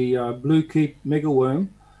called the Blue Keep mega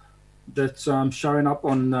worm that's showing up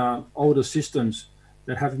on older systems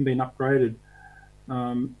that haven't been upgraded.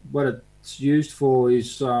 What it's used for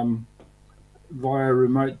is via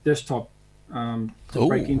remote desktop to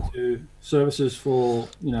break into services for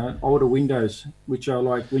older Windows, which are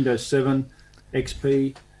like Windows 7,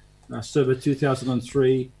 XP, Server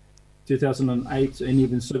 2003, 2008, and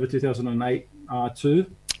even Server 2008 R2.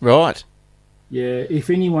 Right. Yeah, if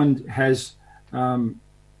anyone has access,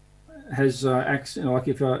 like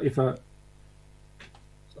if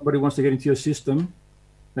somebody wants to get into your system,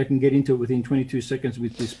 they can get into it within 22 seconds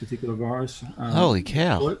with this particular virus. Holy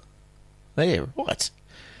cow! There, what?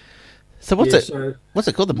 So what's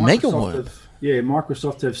it called? The mega worm?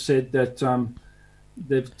 Microsoft have said that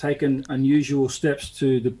they've taken unusual steps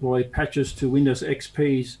to deploy patches to Windows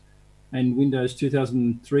XPs and Windows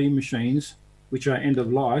 2003 machines, which are end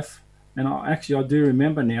of life. And I do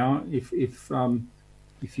remember now, if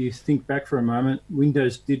you think back for a moment,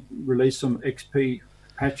 Windows did release some XP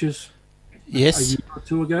patches. Yes. A year or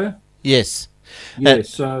two ago. Yes. Yeah.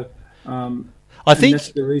 So I think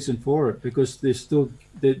that's the reason for it, because there's still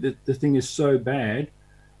the thing is so bad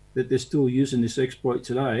that they're still using this exploit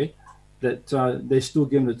today, that they're still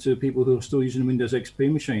giving it to people who are still using Windows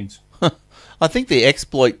XP machines. I think the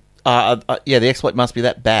exploit. The exploit must be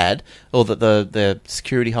that bad, or that the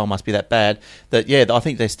security hole must be that bad. That I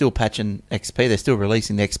think they're still patching XP. They're still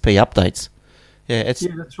releasing the XP updates. Yeah, that's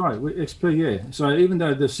right. XP, yeah. So even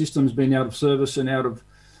though the system's been out of service and out of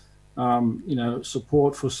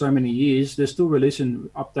support for so many years, they're still releasing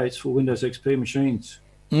updates for Windows XP machines.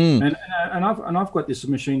 And I've got this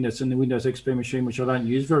machine that's in the Windows XP machine, which I don't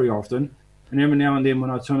use very often. And every now and then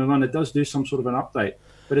when I turn it on, it does do some sort of an update.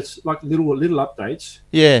 But it's like little updates.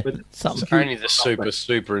 Yeah, but it's only the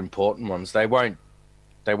super important ones. They won't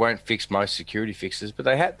fix most security fixes, but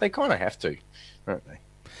they kind of have to, don't they?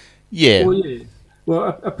 Yeah. Well, yeah.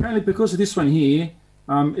 Well, apparently because of this one here,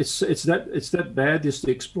 it's that bad, this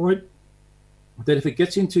exploit, that if it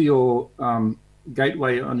gets into your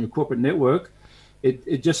gateway on your corporate network,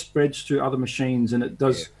 it just spreads to other machines, and it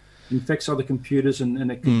does infects other computers, and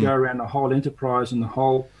it can go around the whole enterprise and the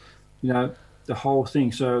whole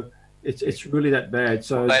thing. So it's really that bad.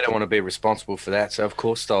 So they don't want to be responsible for that. So of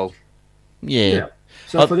course they'll. Yeah.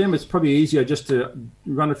 So for them, it's probably easier just to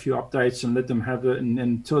run a few updates and let them have it,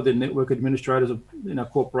 and tell their network administrators of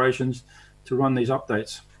corporations to run these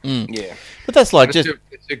updates. Yeah, but that's like it's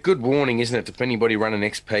a good warning, isn't it, to anybody running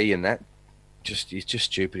XP and that. It's just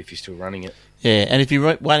stupid if you're still running it. Yeah, and if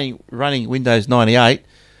you're running Windows 98,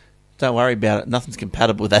 don't worry about it. Nothing's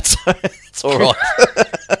compatible with that, so it's all right.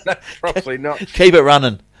 No, probably not. Keep it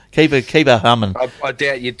running. Keep it humming. I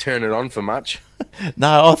doubt you'd turn it on for much.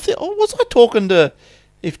 No, was I talking to?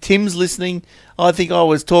 If Tim's listening, I think I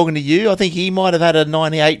was talking to you. I think he might have had a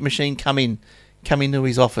 98 machine come into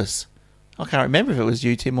his office. I can't remember if it was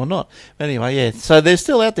you, Tim, or not. But anyway, yeah. So they're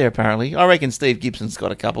still out there apparently. I reckon Steve Gibson's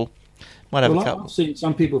got a couple. Might have a couple. I've seen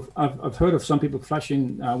some people. I've heard of some people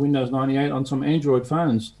flashing Windows 98 on some Android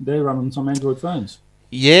phones. They're running some Android phones.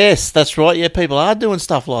 Yes, that's right. Yeah, people are doing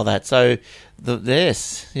stuff like that. So,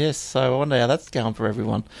 yes. So I wonder how that's going for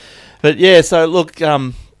everyone. But yeah, so look,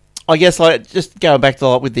 I guess like just going back to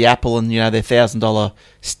like with the Apple and their $1,000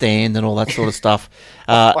 stand and all that sort of stuff.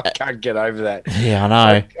 I can't get over that. Yeah, I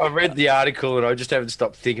know. I read the article and I just haven't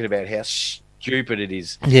stopped thinking about how stupid it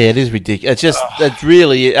is. Yeah, it is ridiculous. It's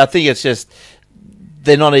really. I think it's just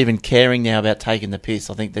they're not even caring now about taking the piss.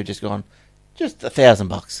 I think they've just gone just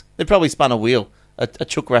 $1,000. They probably spun a wheel, a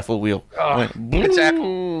chook raffle wheel. Oh, it's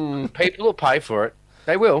Apple. People will pay for it.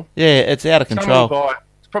 They will. Yeah, it's out of control. Someone will buy it.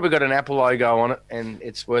 It's probably got an Apple logo on it, and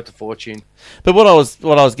it's worth a fortune. But what I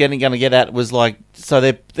was going to get at was like, so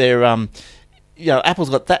they're Apple's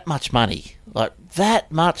got that much money, like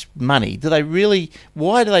that much money. Do they really?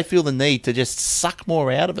 Why do they feel the need to just suck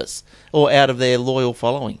more out of us or out of their loyal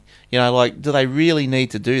following? Do they really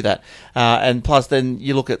need to do that? And plus, then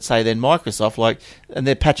you look at, say, then Microsoft, and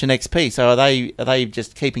they're patching XP. So are they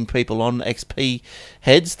just keeping people on XP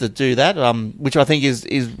heads to do that? Which I think is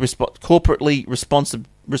corporately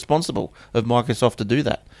responsible of Microsoft to do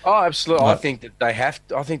that. Oh, absolutely. I think they have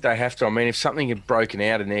to. I mean, if something had broken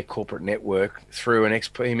out in their corporate network through an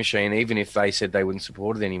XP machine, even if they said they wouldn't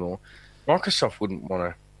support it anymore, Microsoft wouldn't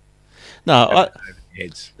want to. No,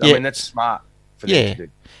 heads. I mean, that's smart for them to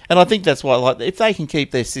do. And I think that's why, if they can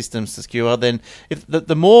keep their systems secure, then if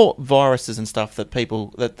the more viruses and stuff that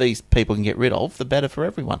these people can get rid of, the better for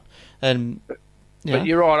everyone. And but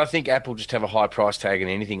you're right. I think Apple just have a high price tag on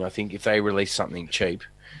anything. I think if they release something cheap,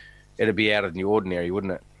 it'd be out of the ordinary,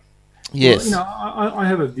 wouldn't it? Yes. Well, I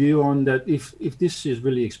have a view on that. If this is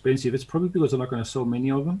really expensive, it's probably because they're not going to sell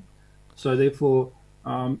many of them. So therefore,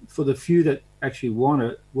 for the few that actually want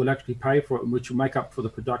it, will actually pay for it, which will make up for the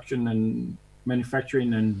production and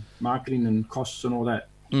manufacturing and marketing and costs and all that.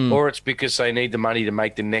 Or it's because they need the money to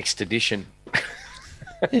make the next edition.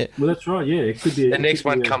 Yeah. Well, that's right. Yeah, it could be. The next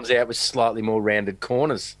one comes out with slightly more rounded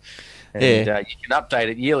corners, and you can update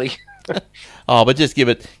it yearly. But just give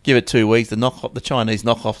it 2 weeks. The Chinese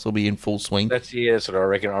knockoffs will be in full swing. That's what I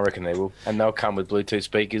reckon. I reckon they will, and they'll come with Bluetooth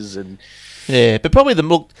speakers and. Yeah, but probably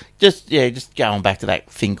just going back to that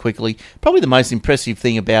thing quickly, probably the most impressive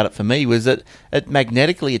thing about it for me was that it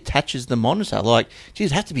magnetically attaches the monitor.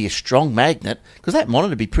 It'd have to be a strong magnet, because that monitor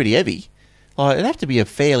would be pretty heavy. It'd have to be a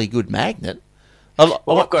fairly good magnet. I've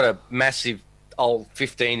got a massive old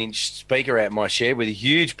 15-inch speaker out my shed with a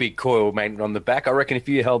huge big coil magnet on the back. I reckon if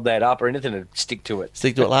you held that up or anything, it'd stick to it.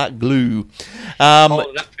 Stick to it like glue. Hold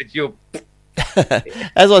it up with your...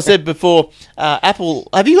 As I said before, Apple.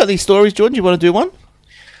 Have you got any stories, Jordan? Do you want to do one?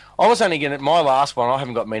 I was only going to my last one. I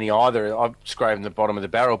haven't got many either. I've scraped the bottom of the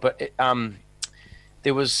barrel, but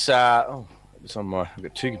there was. It was on my. I've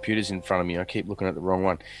got two computers in front of me. I keep looking at the wrong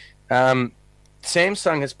one.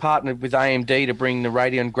 Samsung has partnered with AMD to bring the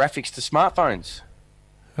Radeon graphics to smartphones.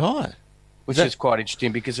 Right. Which is quite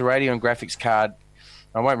interesting because the Radeon graphics card.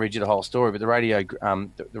 I won't read you the whole story, but the Radeon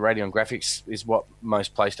graphics is what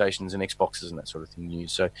most PlayStations and Xboxes and that sort of thing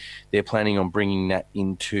use. So they're planning on bringing that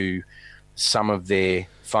into some of their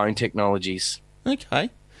phone technologies. Okay.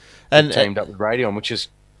 And teamed up with Radeon, which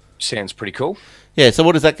sounds pretty cool. Yeah, so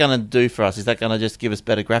what is that going to do for us? Is that going to just give us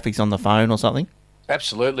better graphics on the phone or something?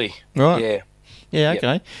 Absolutely. Right. Yeah. Yeah,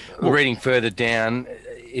 okay. Yep. Well, reading further down,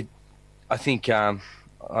 I think I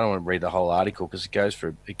don't want to read the whole article because it goes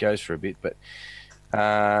for a bit, but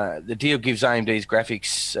the deal gives AMD's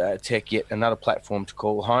graphics tech yet another platform to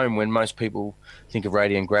call home. When most people think of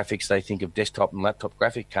Radeon graphics, they think of desktop and laptop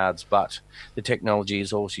graphic cards, but the technology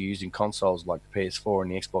is also used in consoles like the PS4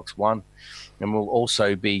 and the Xbox One, and will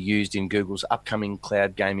also be used in Google's upcoming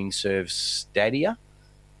cloud gaming service Stadia.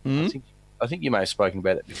 Mm-hmm. I think you may have spoken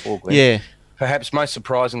about that before, Glenn. Yeah. Perhaps most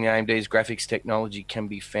surprisingly, AMD's graphics technology can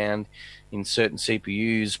be found in certain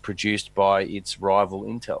CPUs produced by its rival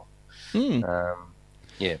Intel.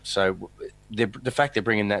 Yeah, so the fact they're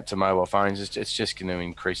bringing that to mobile phones, it's just going to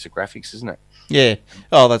increase the graphics, isn't it? Yeah.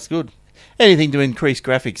 Oh, that's good. Anything to increase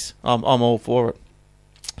graphics, I'm all for it.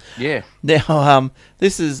 Yeah. Now,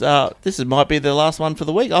 this might be the last one for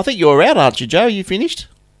the week. I think you're out, aren't you, Joe? You finished?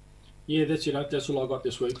 Yeah, that's it. That's all I got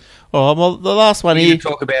this week. Oh, well, the last one here. You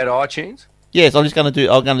talk about iTunes? Yes, I'm going to do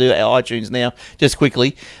iTunes now, just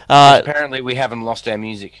quickly. Apparently, we haven't lost our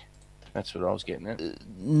music. That's what I was getting at.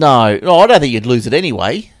 No, I don't think you'd lose it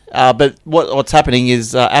anyway. But what's happening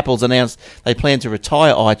is Apple's announced they plan to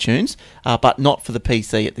retire iTunes, but not for the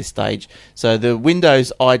PC at this stage. So the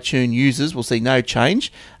Windows iTunes users will see no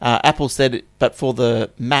change. Apple said, but for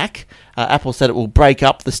the Mac, Apple said it will break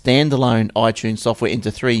up the standalone iTunes software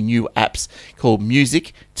into 3 new apps called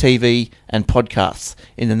Music, TV, and Podcasts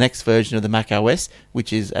in the next version of the Mac OS,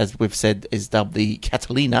 which is, as we've said, is dubbed the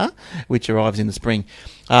Catalina, which arrives in the spring.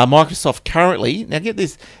 Microsoft currently, now get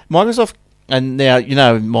this, Microsoft. And now,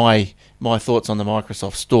 my thoughts on the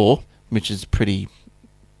Microsoft Store, which is pretty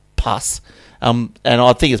pus. And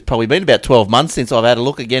I think it's probably been about 12 months since I've had a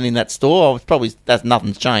look again in that store.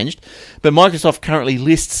 Nothing's changed. But Microsoft currently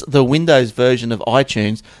lists the Windows version of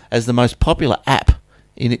iTunes as the most popular app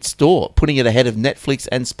in its store, putting it ahead of Netflix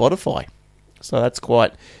and Spotify. So that's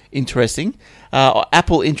quite interesting.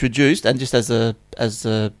 Apple introduced, and just as a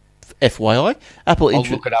FYI, I'll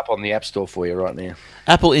look it up on the App Store for you right now.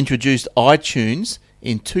 Apple introduced iTunes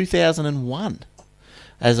in 2001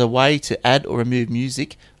 as a way to add or remove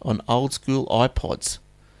music on old school iPods.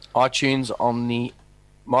 iTunes on the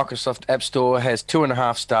Microsoft App Store has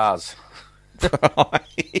 2.5 stars.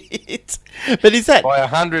 Right. But is that... By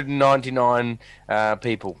 199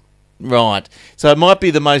 people. Right. So it might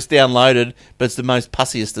be the most downloaded, but it's the most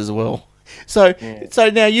pussiest as well. So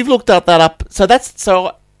now you've looked that up. So that's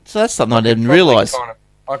something I didn't realise.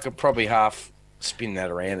 I could probably half spin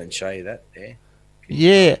that around and show you that there.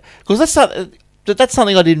 Yeah. Because that's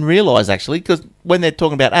something I didn't realise, actually, because when they're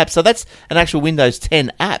talking about apps, so that's an actual Windows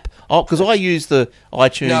 10 app. Oh, because I use the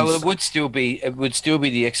iTunes. No, it would still be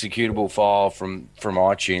the executable file from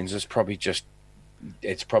iTunes. It's probably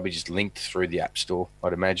just linked through the App Store,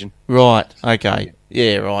 I'd imagine. Right. Okay.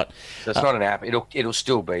 Yeah. Right. So it's not an app. It'll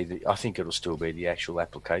still be I think it'll still be the actual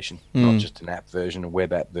application, not just an app version, a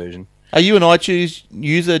web app version. Are you an iTunes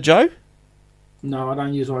user, Joe? No, I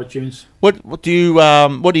don't use iTunes. What do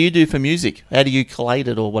you do for music? How do you collate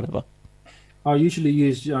it or whatever? I usually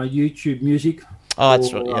use YouTube Music. Oh,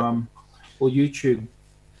 that's right. Yeah. Or YouTube.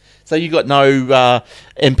 So you got no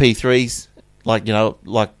MP3s like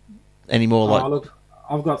anymore? Look,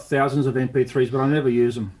 I've got thousands of MP3s, but I never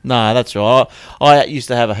use them. No, that's right. I used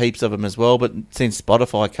to have heaps of them as well, but since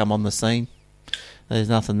Spotify come on the scene, there's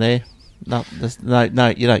nothing there. No,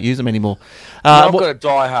 you don't use them anymore. I've got a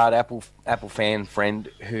diehard Apple fan friend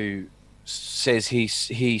who says he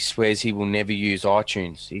swears he will never use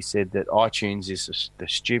iTunes. He said that iTunes is the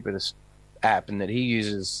stupidest app, and that he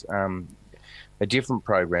uses a different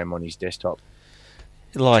program on his desktop,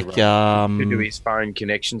 like to do his phone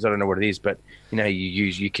connections. I don't know what it is, but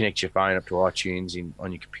you connect your phone up to iTunes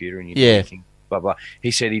on your computer, and you do everything. Blah blah.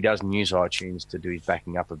 He said he doesn't use iTunes to do his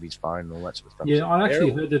backing up of his phone and all that sort of stuff. Yeah, I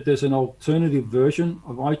actually heard that there's an alternative version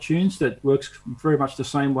of iTunes that works very much the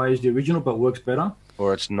same way as the original, but works better.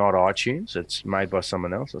 Or it's not iTunes; it's made by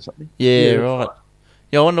someone else or something. Yeah, right.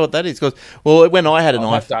 Yeah, I wonder what that is. Because when I had an iPhone,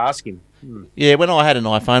 I'll have to ask him. Yeah, when I had an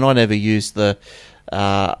iPhone, I never used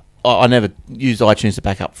I never used iTunes to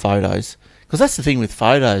back up photos. Because that's the thing with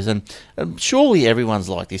photos, and surely everyone's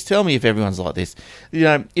like this. Tell me if everyone's like this.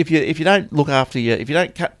 If you don't look after if you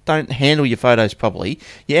don't handle your photos properly,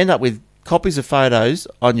 you end up with copies of photos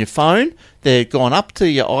on your phone. They've gone up to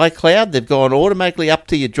your iCloud. They've gone automatically up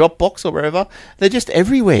to your Dropbox or wherever. They're just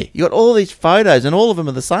everywhere. You got all these photos, and all of them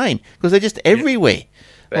are the same because they're just everywhere.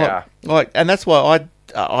 They are. And that's why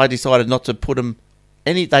I decided not to put them.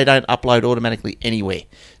 They don't upload automatically anywhere.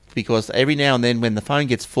 Because every now and then when the phone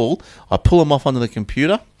gets full, I pull them off onto the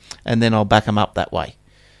computer and then I'll back them up that way.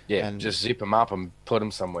 Yeah, and just zip them up and put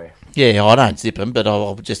them somewhere. Yeah, I don't zip them, but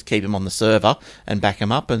I'll just keep them on the server and back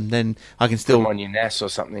them up, and then I can still... Put them on your NAS or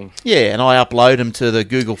something. Yeah, and I upload them to the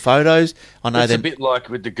Google Photos. I know it's a bit like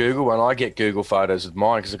with the Google one. I get Google Photos with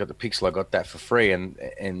mine because I got the Pixel. I got that for free,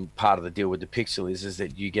 and part of the deal with the Pixel is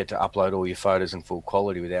that you get to upload all your photos in full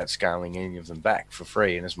quality without scaling any of them back for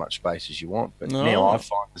free in as much space as you want. But now I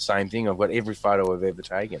find the same thing. I've got every photo I've ever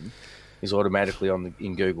taken is automatically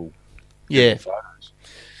in Google. Yeah. Photos.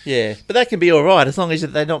 Yeah, but that can be all right as long as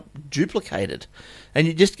they're not duplicated, and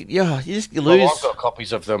you just lose. Well, I've got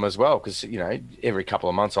copies of them as well because every couple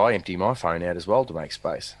of months I empty my phone out as well to make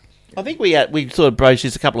space. I think we sort of broached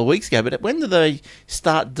this a couple of weeks ago, but when do they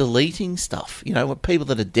start deleting stuff? People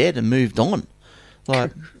that are dead and moved on,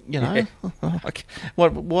 like like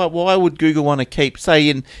why would Google want to keep say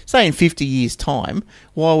in 50 years' time?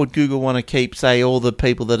 Why would Google want to keep all the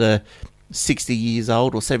people that are 60 years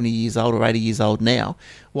old or 70 years old or 80 years old now?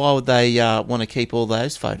 Why would they want to keep all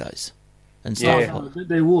those photos and stuff? Yeah,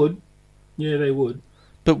 they would. Yeah, they would.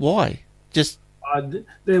 But why? Just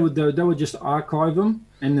they would just archive them,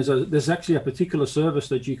 and there's actually a particular service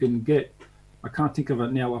that you can get. I can't think of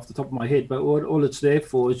it now off the top of my head, but all it's there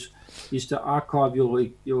for is to archive your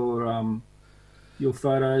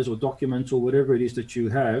photos or documents or whatever it is that you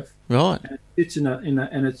have. Right. And it's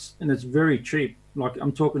and it's very cheap. Like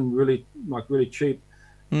I'm talking really cheap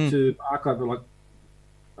to archive it. Like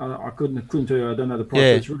I couldn't tell you. I don't know the price.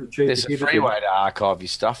 Yeah. But it's really cheap. There's a free way to archive your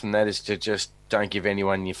stuff, and that is to just don't give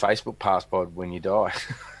anyone your Facebook password when you die.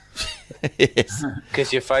 Yes.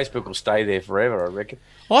 Because your Facebook will stay there forever, I reckon.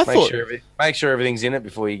 Make sure everything's in it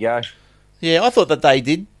before you go. Yeah, I thought that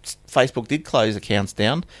Facebook did close accounts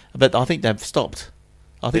down, but I think they've stopped.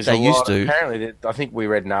 I think they used to. Apparently, I think we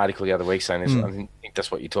read an article the other week saying this. I think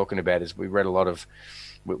that's what you're talking about. Is we read a lot of.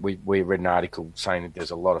 We read an article saying that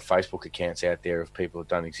there's a lot of Facebook accounts out there of people that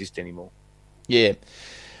don't exist anymore. Yeah.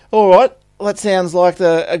 All right. Well, that sounds like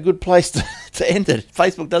a good place to end it.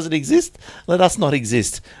 Facebook doesn't exist. Let us not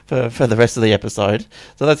exist for the rest of the episode.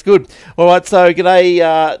 So that's good. All right. So g'day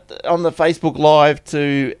on the Facebook Live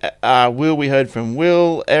to Will. We heard from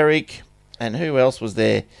Will, Eric, and who else was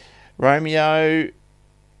there? Romeo,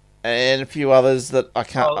 and a few others that I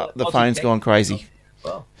can't. The phone's gone crazy.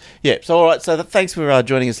 Well. Yeah, so all right, so thanks for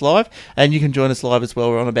joining us live, and you can join us live as well.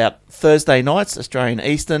 We're on about Thursday nights, Australian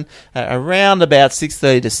Eastern, around about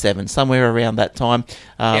 6:30 to 7, somewhere around that time.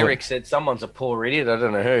 Eric said someone's a poor idiot. I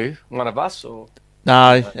don't know who. One of us or...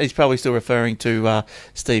 No, he's probably still referring to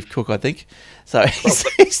Steve Cook, I think. So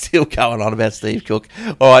he's still going on about Steve Cook.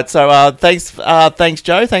 All right, so thanks,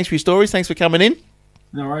 Joe. Thanks for your stories. Thanks for coming in.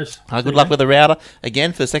 No worries. Good luck with the router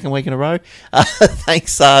again for the second week in a row.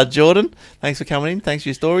 Thanks, Jordan. Thanks for coming in. Thanks for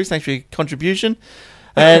your stories. Thanks for your contribution,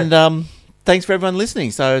 and thanks for everyone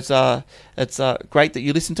listening. So it's great that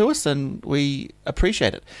you listen to us, and we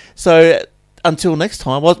appreciate it. So until next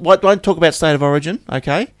time, won't talk about State of Origin.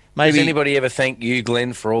 Okay. Maybe. Does anybody ever thank you,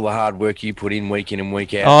 Glenn, for all the hard work you put in and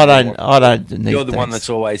week out? I don't need. You're the thanks. one that's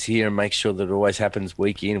always here and makes sure that it always happens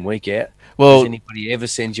week in and week out. Well, does anybody ever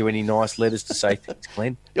send you any nice letters to say thanks,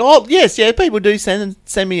 Glenn? Oh yes, yeah. People do send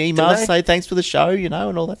me emails to say thanks for the show, and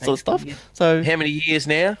all that sort of stuff. So how many years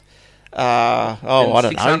now? I don't know.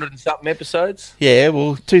 600 and something episodes. Yeah,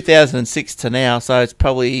 well, 2006 to now, so it's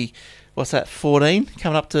probably 14,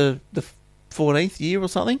 coming up to the 14th year or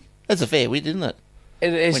something. That's a fair bit, isn't it?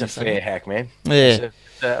 It is a fair hack, man. Yeah. It's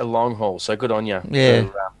a long haul, so good on you. Yeah.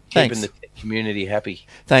 For, keeping the community happy.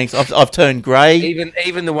 Thanks. I've turned grey.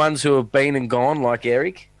 Even the ones who have been and gone, like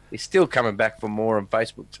Eric, he's still coming back for more on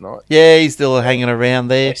Facebook tonight. Yeah, he's still hanging around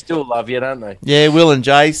there. They still love you, don't they? Yeah, Will and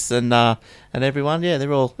Jace and everyone. Yeah,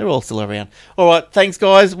 they're all still around. All right, thanks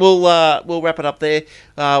guys. We'll wrap it up there.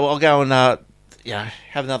 I'll go and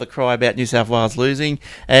have another cry about New South Wales losing.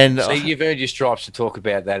 And so you've earned your stripes to talk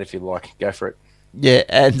about that if you like. Go for it. Yeah,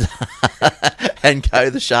 and and go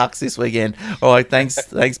the Sharks this weekend. All right, thanks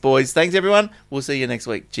boys. Thanks everyone. We'll see you next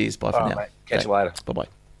week. Cheers. Bye for now. Mate. Catch you later.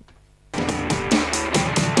 Bye-bye.